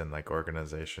skeleton like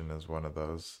organization is one of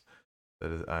those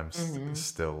that I'm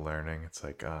still learning. It's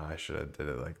like, oh, I should have did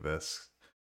it like this,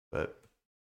 but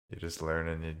you just learn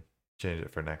and you change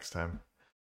it for next time.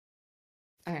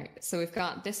 All right, so we've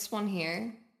got this one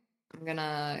here. I'm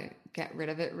gonna get rid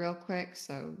of it real quick,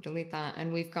 so delete that.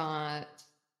 And we've got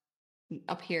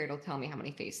up here, it'll tell me how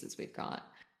many faces we've got.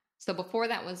 So before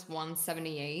that was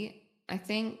 178, I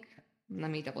think. Let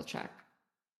me double check.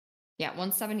 Yeah,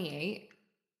 178.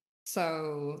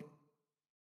 So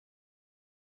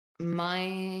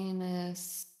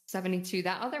minus 72.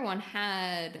 That other one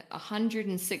had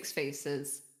 106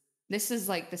 faces. This is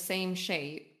like the same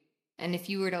shape. And if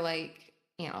you were to like,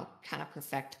 kind of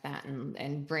perfect that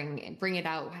and bring it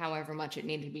out however much it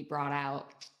needed to be brought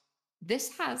out,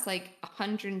 this has like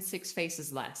 106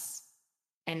 faces less,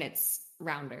 and it's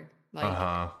rounder.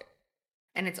 Like,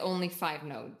 and it's only 5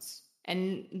 nodes.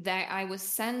 And that I was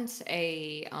sent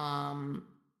a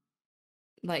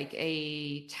like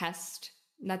a test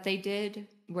that they did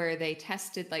where they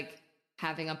tested like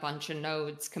having a bunch of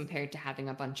nodes compared to having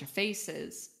a bunch of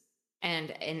faces. And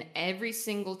in every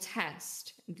single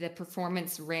test, the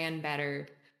performance ran better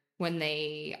when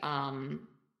they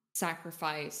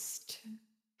sacrificed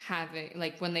having,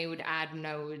 like, when they would add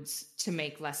nodes to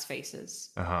make less faces.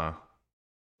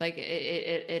 Like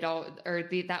it all, or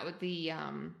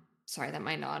sorry, that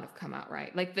might not have come out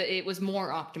right. Like it was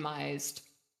more optimized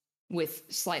with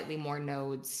slightly more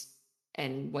nodes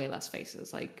and way less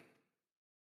faces. Like,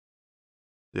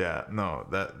 yeah, no,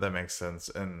 that makes sense.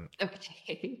 And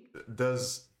okay.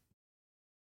 does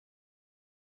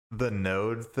the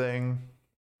node thing,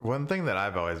 one thing that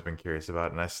I've always been curious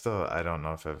about, and I don't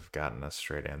know if I've gotten a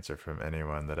straight answer from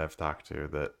anyone that I've talked to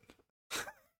that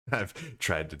I've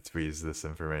tried to tweeze this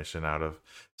information out of.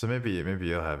 So maybe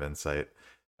you'll have insight.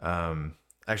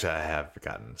 Actually, I have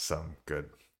gotten some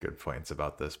good points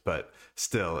about this, but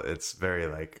still, it's very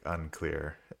like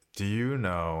unclear. Do you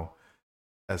know,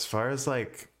 as far as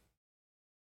like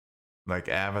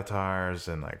avatars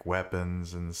and like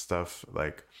weapons and stuff,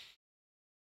 like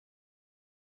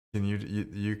can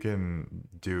you can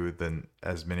do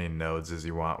as many nodes as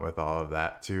you want with all of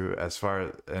that too, as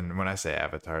far, and when I say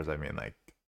avatars, I mean like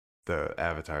the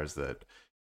avatars that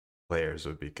players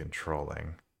would be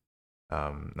controlling,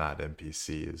 not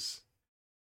NPCs.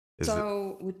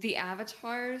 So with the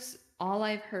avatars, all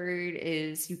I've heard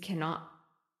is you cannot,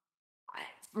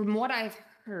 from what I've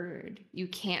heard, you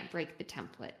can't break the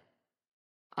template.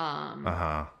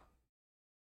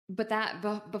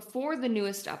 But before the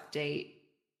newest update,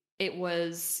 it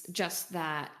was just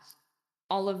that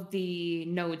all of the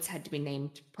nodes had to be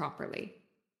named properly.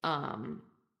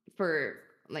 For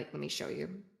like, let me show you.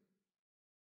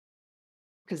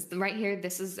 Because right here,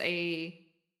 this is a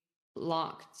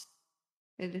locked.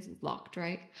 This is locked,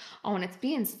 right? Oh, and it's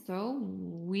being so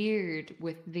weird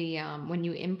with the when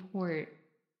you import,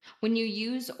 when you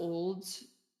use old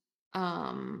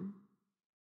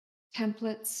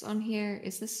templates on here.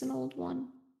 Is this an old one?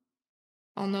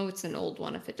 I'll know it's an old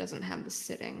one if it doesn't have the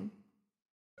sitting.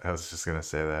 I was just gonna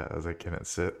say that. I was like, can it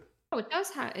sit? Oh, it does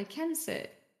have, it can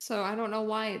sit. So I don't know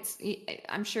why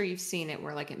I'm sure you've seen it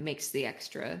where like it makes the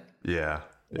extra Yeah,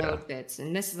 yeah. load bits.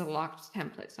 And this is a locked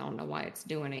template, so I don't know why it's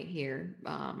doing it here.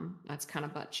 That's kind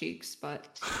of butt cheeks,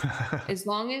 but as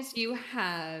long as you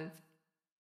have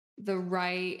the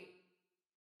right,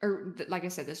 or like I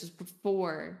said, this was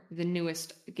before the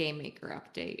newest Game Maker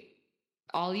update.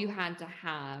 All you had to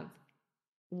have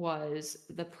was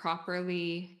the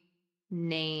properly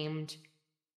named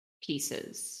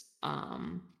pieces,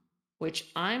 which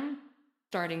I'm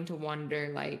starting to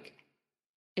wonder, like,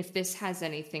 if this has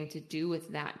anything to do with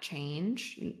that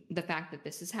change, the fact that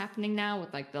this is happening now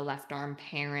with like the left arm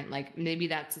parent, like maybe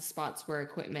that's the spots where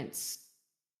equipment's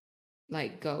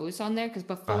like goes on there, because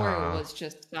before it Uh-huh. was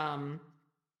just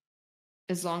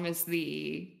as long as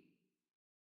the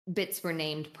bits were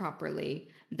named properly,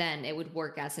 then it would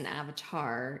work as an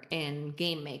avatar in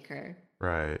Game Maker.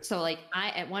 Right. So like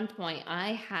at one point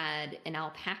I had an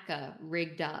alpaca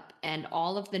rigged up and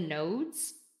all of the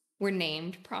nodes were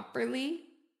named properly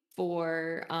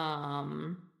for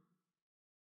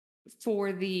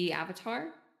the avatar.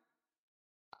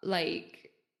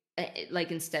 Like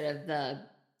like instead of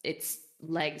its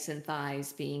legs and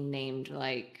thighs being named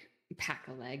like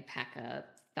paca leg, paca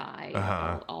thigh,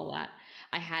 Uh-huh. all that.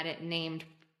 I had it named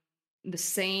the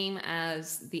same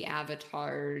as the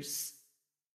avatar's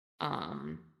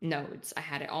nodes. I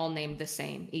had it all named the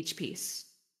same, each piece.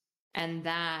 And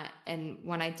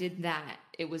when I did that,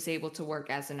 it was able to work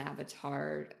as an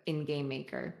avatar in Game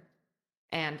Maker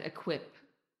and equip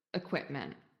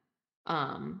equipment.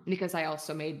 Because I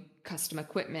also made custom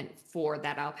equipment for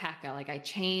that alpaca. Like I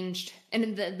changed,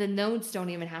 and the nodes don't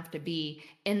even have to be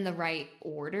in the right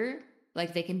order.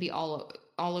 Like they can be all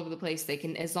over the place. They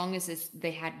can, as long as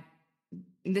they had,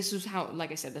 this was how,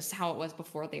 like I said, this is how it was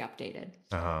before they updated.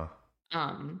 Uh-huh.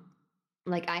 Um,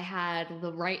 like I had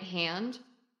the right hand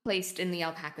placed in the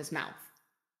alpaca's mouth,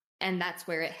 and that's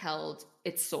where it held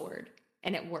its sword,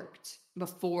 and it worked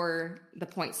before the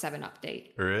 0.7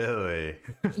 update. Really?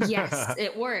 Yes,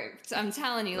 it worked. I'm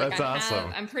telling you, like That's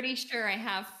awesome. I'm pretty sure I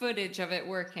have footage of it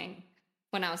working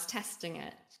when I was testing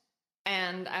it.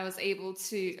 And I was able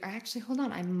to, actually, hold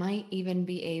on, I might even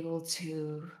be able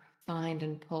to find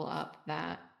and pull up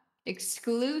that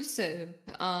exclusive.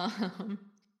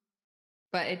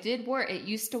 But it did work. It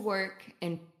used to work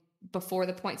in before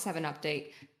the 0.7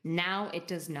 update. Now it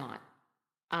does not.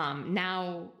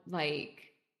 Now,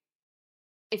 like,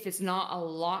 if it's not a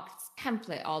locked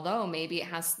template, although maybe it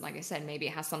has, like I said, maybe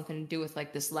it has something to do with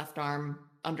like this left arm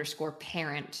underscore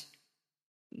parent,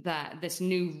 that this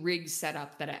new rig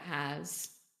setup that it has.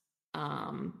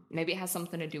 Maybe it has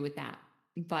something to do with that.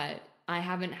 But I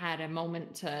haven't had a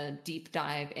moment to deep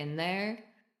dive in there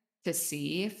to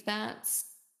see if that's,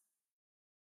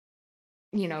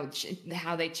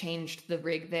 how they changed the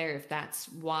rig there, if that's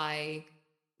why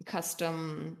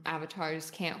custom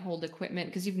avatars can't hold equipment,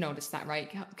 because you've noticed that,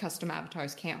 right? Custom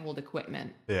avatars can't hold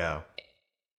equipment. Yeah.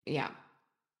 Yeah.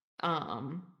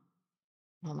 Hold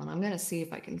on, I'm gonna see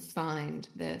if I can find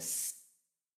this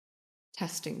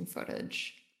testing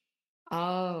footage.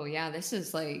 Oh yeah, this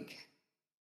is like,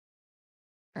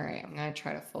 all right, I'm gonna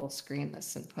try to full screen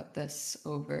this and put this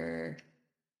over.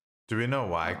 Do we know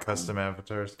why custom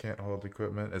avatars can't hold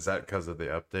equipment? Is that because of the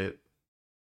update?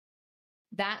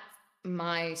 That's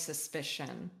my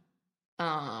suspicion.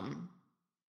 Hold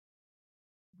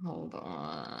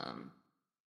on.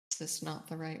 Is this not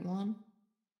the right one?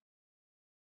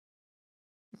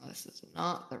 No, this is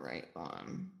not the right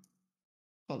one.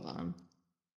 Hold on.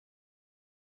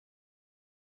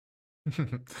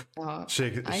 Oh, I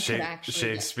could actually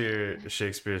get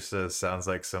Shakespeare says sounds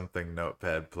like something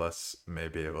Notepad Plus may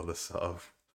be able to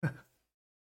solve.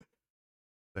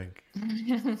 Think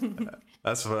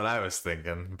that's what I was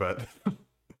thinking, but I Is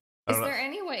don't know. there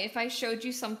any way, if I showed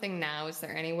you something now, is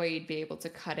there any way you'd be able to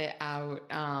cut it out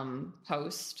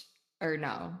post, or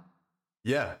no?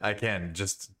 Yeah, I can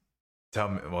just tell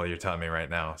me. Well, you're telling me right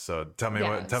now, so Yeah, tell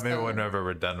me so whenever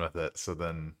we're done with it, so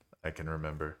then I can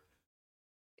remember.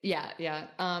 yeah.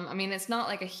 I mean, it's not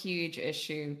like a huge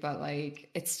issue, but like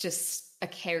it's just a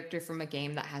character from a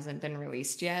game that hasn't been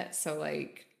released yet. So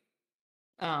like,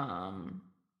 um,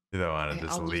 You don't want to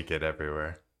just I'll leak it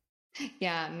everywhere.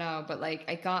 yeah, no, but like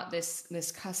I got this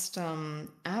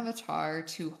custom avatar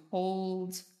to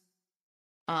hold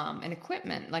an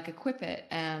equipment, like equip it,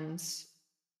 and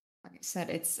like I said,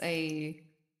 it's a,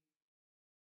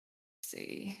 let's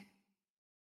see.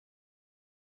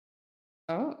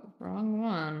 Oh, wrong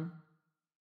one.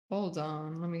 Hold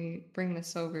on, let me bring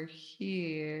this over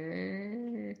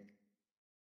here.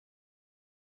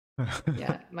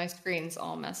 Yeah, my screen's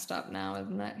all messed up now,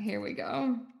 isn't it? Here we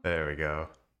go. There we go.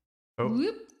 Oh.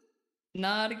 Whoop.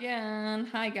 Not again.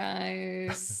 Hi,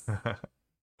 guys.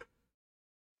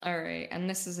 All right, and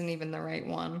this isn't even the right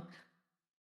one.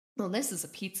 Well, this is a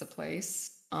pizza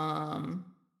place. Can't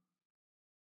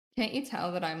you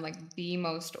tell that I'm like the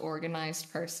most organized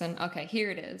person? Okay,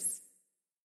 here it is.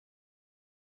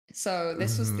 So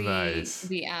this was Nice.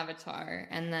 the avatar,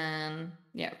 and then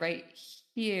yeah, right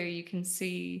here you can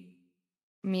see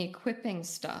me equipping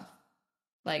stuff.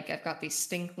 Like I've got these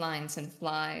stink lines and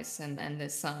flies and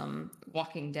this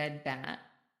Walking Dead bat.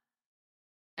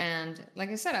 And like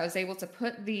I said, I was able to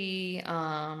put the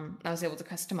I was able to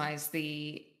customize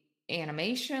the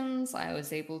animations. I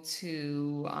was able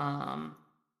to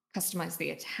customize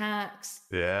the attacks.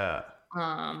 Yeah.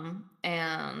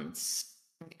 And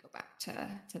let me go back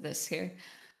to this here.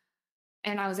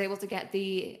 And I was able to get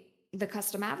the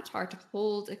custom avatar to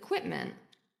hold equipment.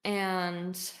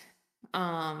 And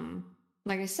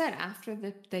like I said, after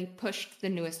they pushed the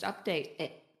newest update,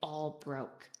 it all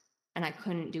broke and I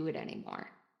couldn't do it anymore.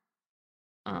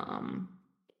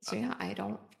 So yeah, I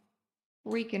don't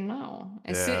freaking know.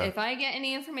 If I get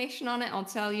any information on it, I'll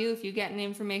tell you. If you get any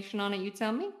information on it, you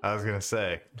tell me. I was gonna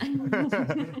say,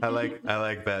 I like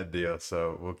that deal,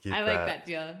 so we'll keep. I like that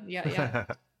deal. Yeah.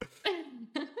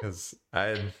 Because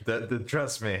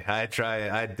trust me,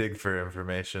 I dig for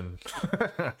information.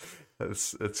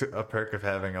 It's a perk of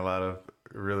having a lot of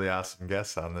really awesome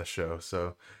guests on this show.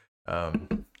 So,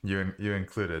 you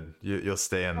included, you'll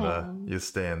stay in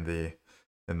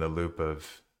the loop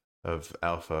of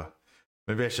alpha.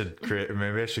 Maybe I should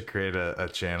create a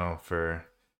channel for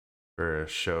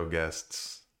show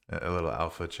guests, a little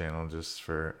alpha channel just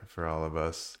for all of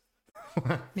us.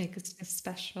 Make it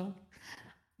special.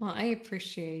 Well, I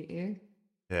appreciate you.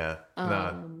 Yeah.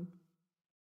 No.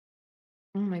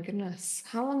 Oh my goodness.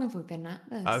 How long have we been at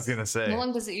this? I was gonna say. How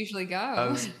long does it usually go?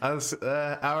 I was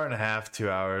hour and a half,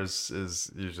 2 hours is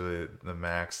usually the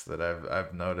max that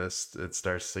I've noticed. It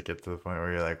starts to get to the point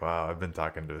where you're like, wow, I've been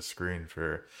talking to a screen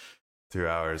for 2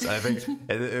 hours. I think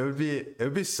it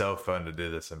would be so fun to do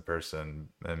this in person,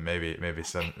 and maybe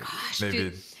someday. I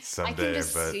can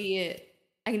just see it.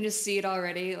 I can just see it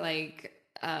already. Like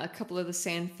a couple of the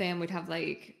Sand fam, we'd have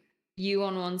like you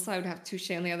on one side, would have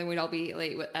Touche on the other. We'd all be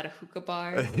like at a hookah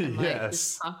bar and like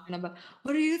just talking about,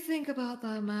 what do you think about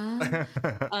that, man?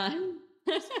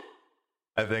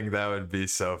 I think that would be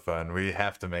so fun. We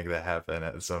have to make that happen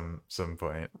at some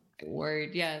point.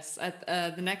 Word, yes.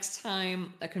 At the next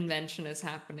time a convention is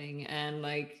happening, and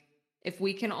like if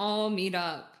we can all meet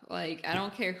up, like I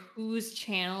don't care whose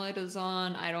channel it is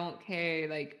on, I don't care,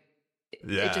 like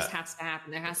it just has to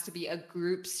happen. There has to be a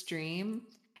group stream,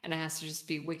 and it has to just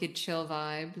be wicked chill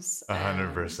vibes.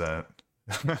 100%.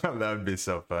 That would be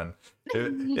so fun.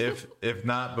 If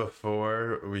not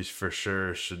before, we for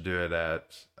sure should do it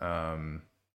at NFT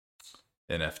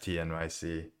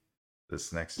NYC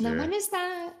this next year. Now, when is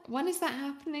that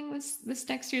happening this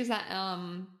next year? Is that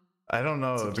I don't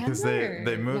know, September, because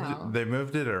they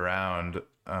moved it around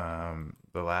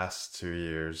the last 2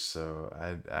 years, so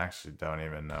I actually don't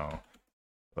even know.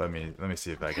 Let me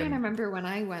see if I can remember when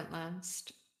I went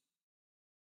last.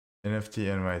 NFT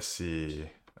NYC.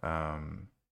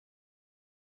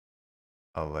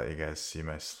 I'll let you guys see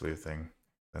my sleuthing.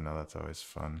 I know that's always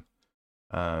fun.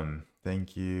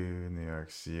 Thank you, New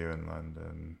York. See you in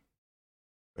London.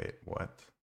 Wait, what?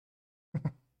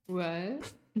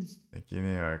 What? Thank you,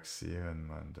 New York. See you in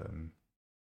London.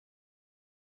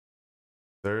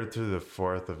 3rd through the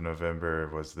 4th of November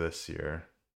was this year.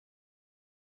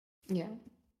 Yeah.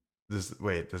 Does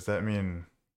that mean?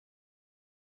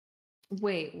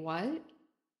 Wait, what?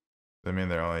 Does that mean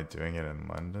they're only doing it in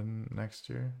London next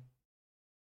year?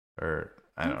 Or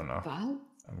I don't know. What?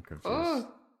 I'm confused. Oh,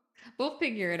 we'll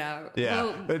figure it out. Yeah,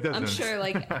 well, it doesn't. I'm sure,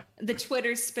 like the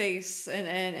Twitter space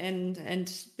and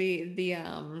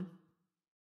the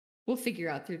we'll figure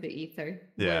out through the ether.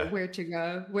 Yeah. Where to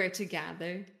go, where to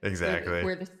gather. Exactly.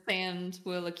 Where the sand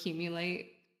will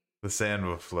accumulate. The sand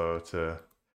will flow to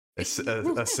a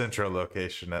central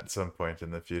location at some point in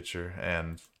the future,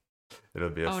 and it'll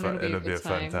be a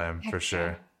fun time. Heck for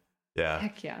sure. Yeah.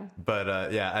 Heck yeah.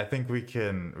 But yeah, I think we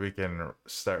can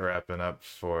start wrapping up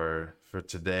for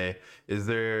today. Is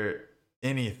there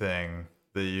anything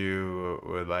that you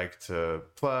would like to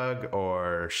plug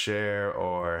or share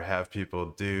or have people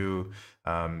do?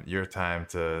 Your time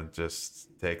to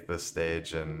just take the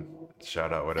stage and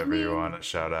shout out whatever you want to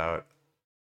shout out.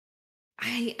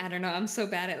 I don't know. I'm so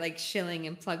bad at like shilling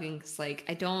and plugging because like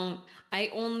I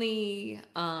only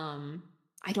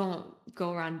I don't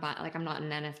go around by like I'm not an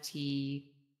NFT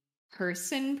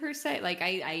person per se. Like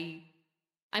I'm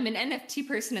an NFT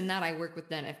person in that I work with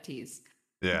NFTs.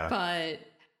 Yeah. But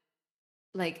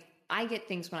like I get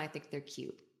things when I think they're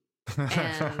cute.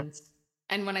 And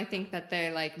and when I think that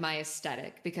they're like my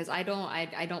aesthetic because I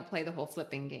don't play the whole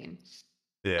flipping game.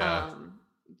 Yeah.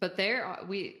 But there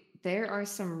are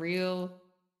some real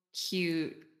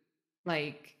cute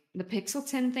like the pixel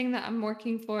tin thing that I'm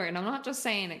working for, and I'm not just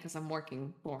saying it because I'm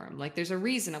working for him. Like there's a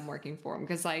reason I'm working for him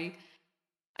because I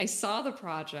saw the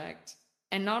project,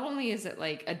 and not only is it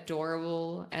like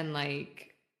adorable and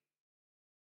like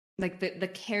the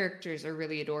characters are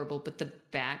really adorable, but the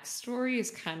backstory is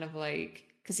kind of like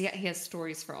because he has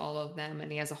stories for all of them,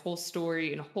 and he has a whole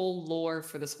story and a whole lore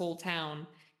for this whole town.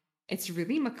 It's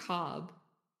really macabre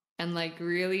and like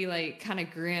really like kind of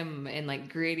grim and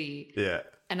like gritty. Yeah.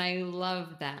 And I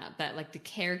love that like the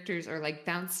characters are like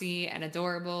bouncy and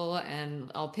adorable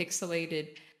and all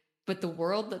pixelated, but the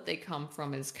world that they come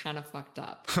from is kind of fucked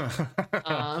up.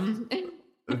 And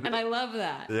I love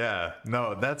that. Yeah.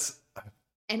 No, that's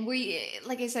And we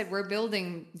like I said, we're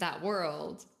building that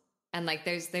world. And like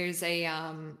there's a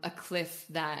cliff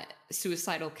that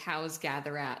suicidal cows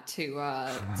gather at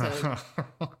to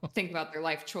think about their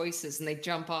life choices, and they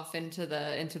jump off into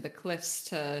the cliffs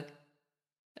to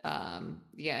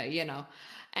yeah, you know.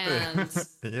 And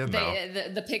you know.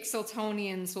 the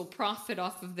Pixeltonians will profit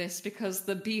off of this because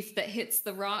the beef that hits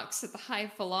the rocks at the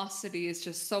high velocity is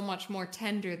just so much more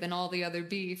tender than all the other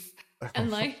beef.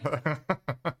 And like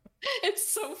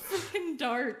it's so freaking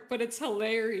dark, but it's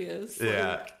hilarious.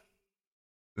 Yeah. Like,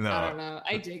 no. I don't know.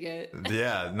 I dig it.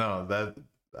 Yeah, no, that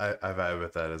I vibe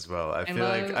with that as well. I feel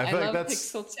love like that's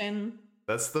Pixelton.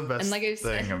 that's the best like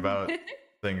thing about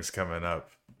things coming up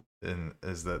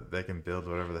is that they can build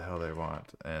whatever the hell they want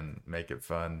and make it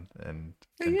fun and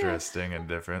interesting and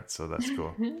different. So that's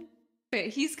cool. But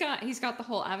he's got the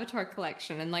whole Avatar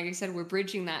collection, and like I said, we're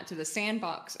bridging that to the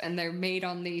sandbox, and they're made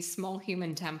on the small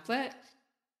human template.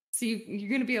 So you're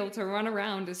going to be able to run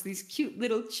around as these cute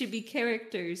little chibi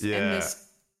characters in this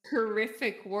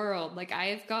horrific world. Like I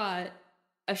have got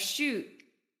a chute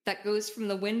that goes from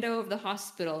the window of the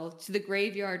hospital to the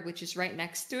graveyard, which is right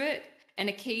next to it. And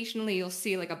occasionally you'll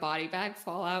see like a body bag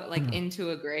fall out like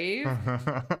into a grave.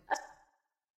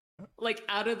 Like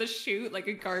out of the chute, like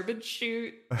a garbage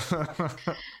chute.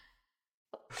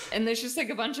 And there's just like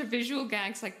a bunch of visual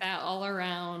gags like that all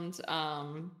around,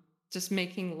 just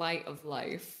making light of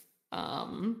life.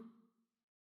 Do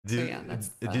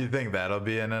you think that'll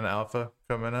be in an alpha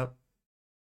coming up?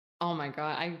 Oh my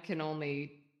god, I can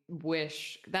only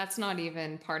wish. That's not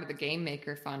even part of the game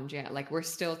maker fund yet. Like we're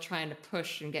still trying to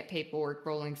push and get paperwork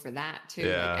rolling for that too.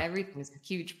 Yeah. Like everything's a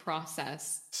huge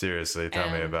process. Seriously,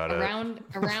 tell me about it.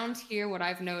 Around here, what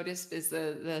I've noticed is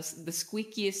the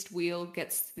squeakiest wheel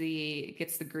gets the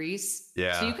grease.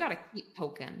 Yeah. So you gotta keep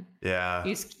poking. Yeah.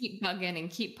 You just keep bugging and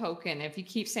keep poking. If you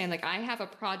keep saying like I have a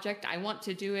project, I want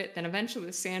to do it, then eventually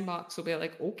the sandbox will be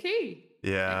like, okay.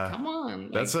 Yeah, like, come on.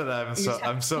 Like, that's what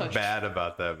I'm so bad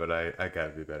about that, but I gotta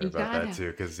be better about that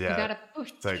too. Because you gotta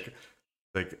push. It's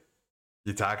like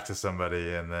you talk to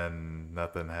somebody and then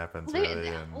nothing happens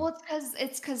really. Well,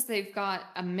 it's because they've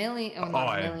got a million, or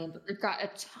not a million, but they've got a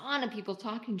ton of people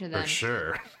talking to them. For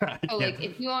sure. So like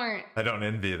if you aren't, I don't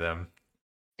envy them.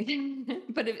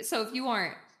 But if you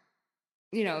aren't,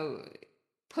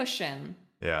 pushing,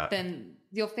 then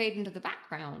you'll fade into the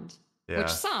background, which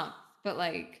sucks. But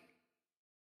like.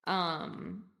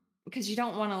 Because you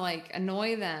don't want to like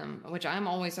annoy them, which I'm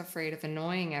always afraid of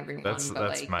annoying everyone.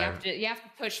 But like you have to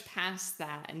push past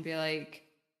that and be like,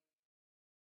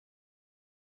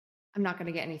 I'm not going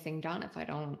to get anything done if I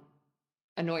don't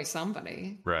annoy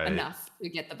somebody enough to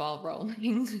get the ball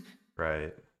rolling.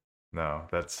 Right. No,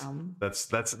 that's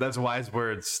wise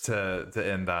words to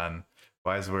end on.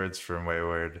 Wise words from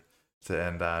Wayward to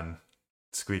end on.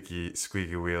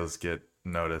 Squeaky wheels get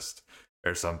noticed.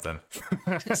 Or something.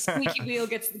 Squeaky wheel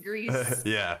gets the grease.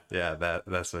 Yeah,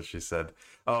 that's what she said.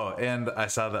 Oh, and I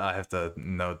saw that I have to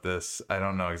note this. I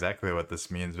don't know exactly what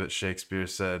this means, but Shakespeare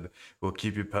said, we'll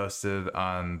keep you posted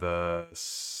on the,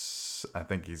 I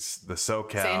think he's the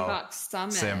SoCal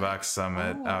Sandbox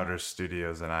Summit. Outer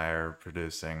Studios and I are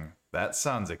producing. That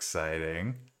sounds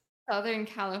exciting. Southern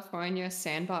California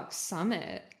Sandbox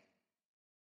Summit.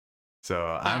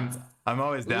 So I'm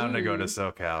always down to go to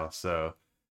SoCal, so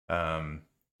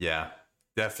yeah,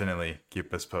 definitely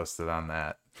keep us posted on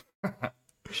that.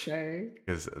 Sure.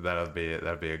 Because that'd be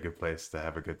a good place to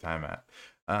have a good time at.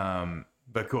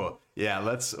 But cool. Yeah,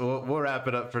 we'll wrap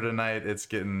it up for tonight. It's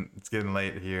getting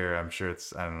late here. I'm sure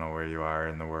I don't know where you are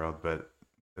in the world, but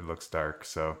it looks dark.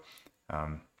 So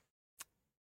um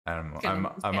It's getting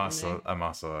there. I'm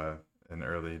also an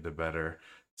early to bedder.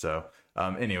 So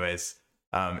anyways,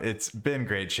 it's been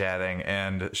great chatting,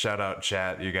 and shout out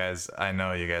chat, you guys. I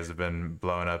know you guys have been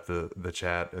blowing up the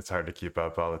chat. It's hard to keep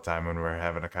up all the time when we're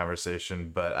having a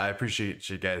conversation, but I appreciate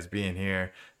you guys being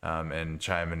here and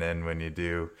chiming in when you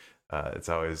do. It's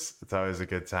always a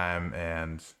good time,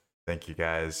 and thank you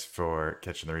guys for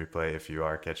catching the replay. If you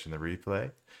are catching the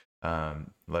replay,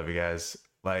 love you guys.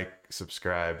 Like,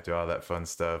 subscribe, do all that fun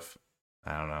stuff.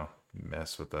 I don't know,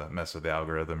 mess with the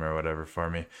algorithm or whatever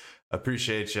for me.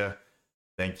 Appreciate you.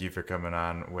 Thank you for coming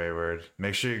on, Wayward.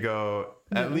 Make sure you go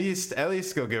at least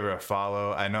go give her a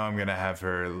follow. I know I'm gonna have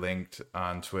her linked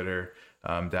on Twitter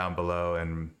down below,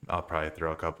 and I'll probably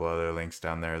throw a couple other links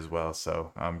down there as well.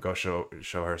 So go show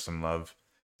her some love,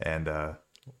 and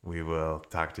we will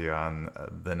talk to you on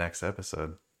the next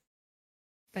episode.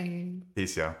 Bye.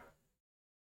 Peace, y'all.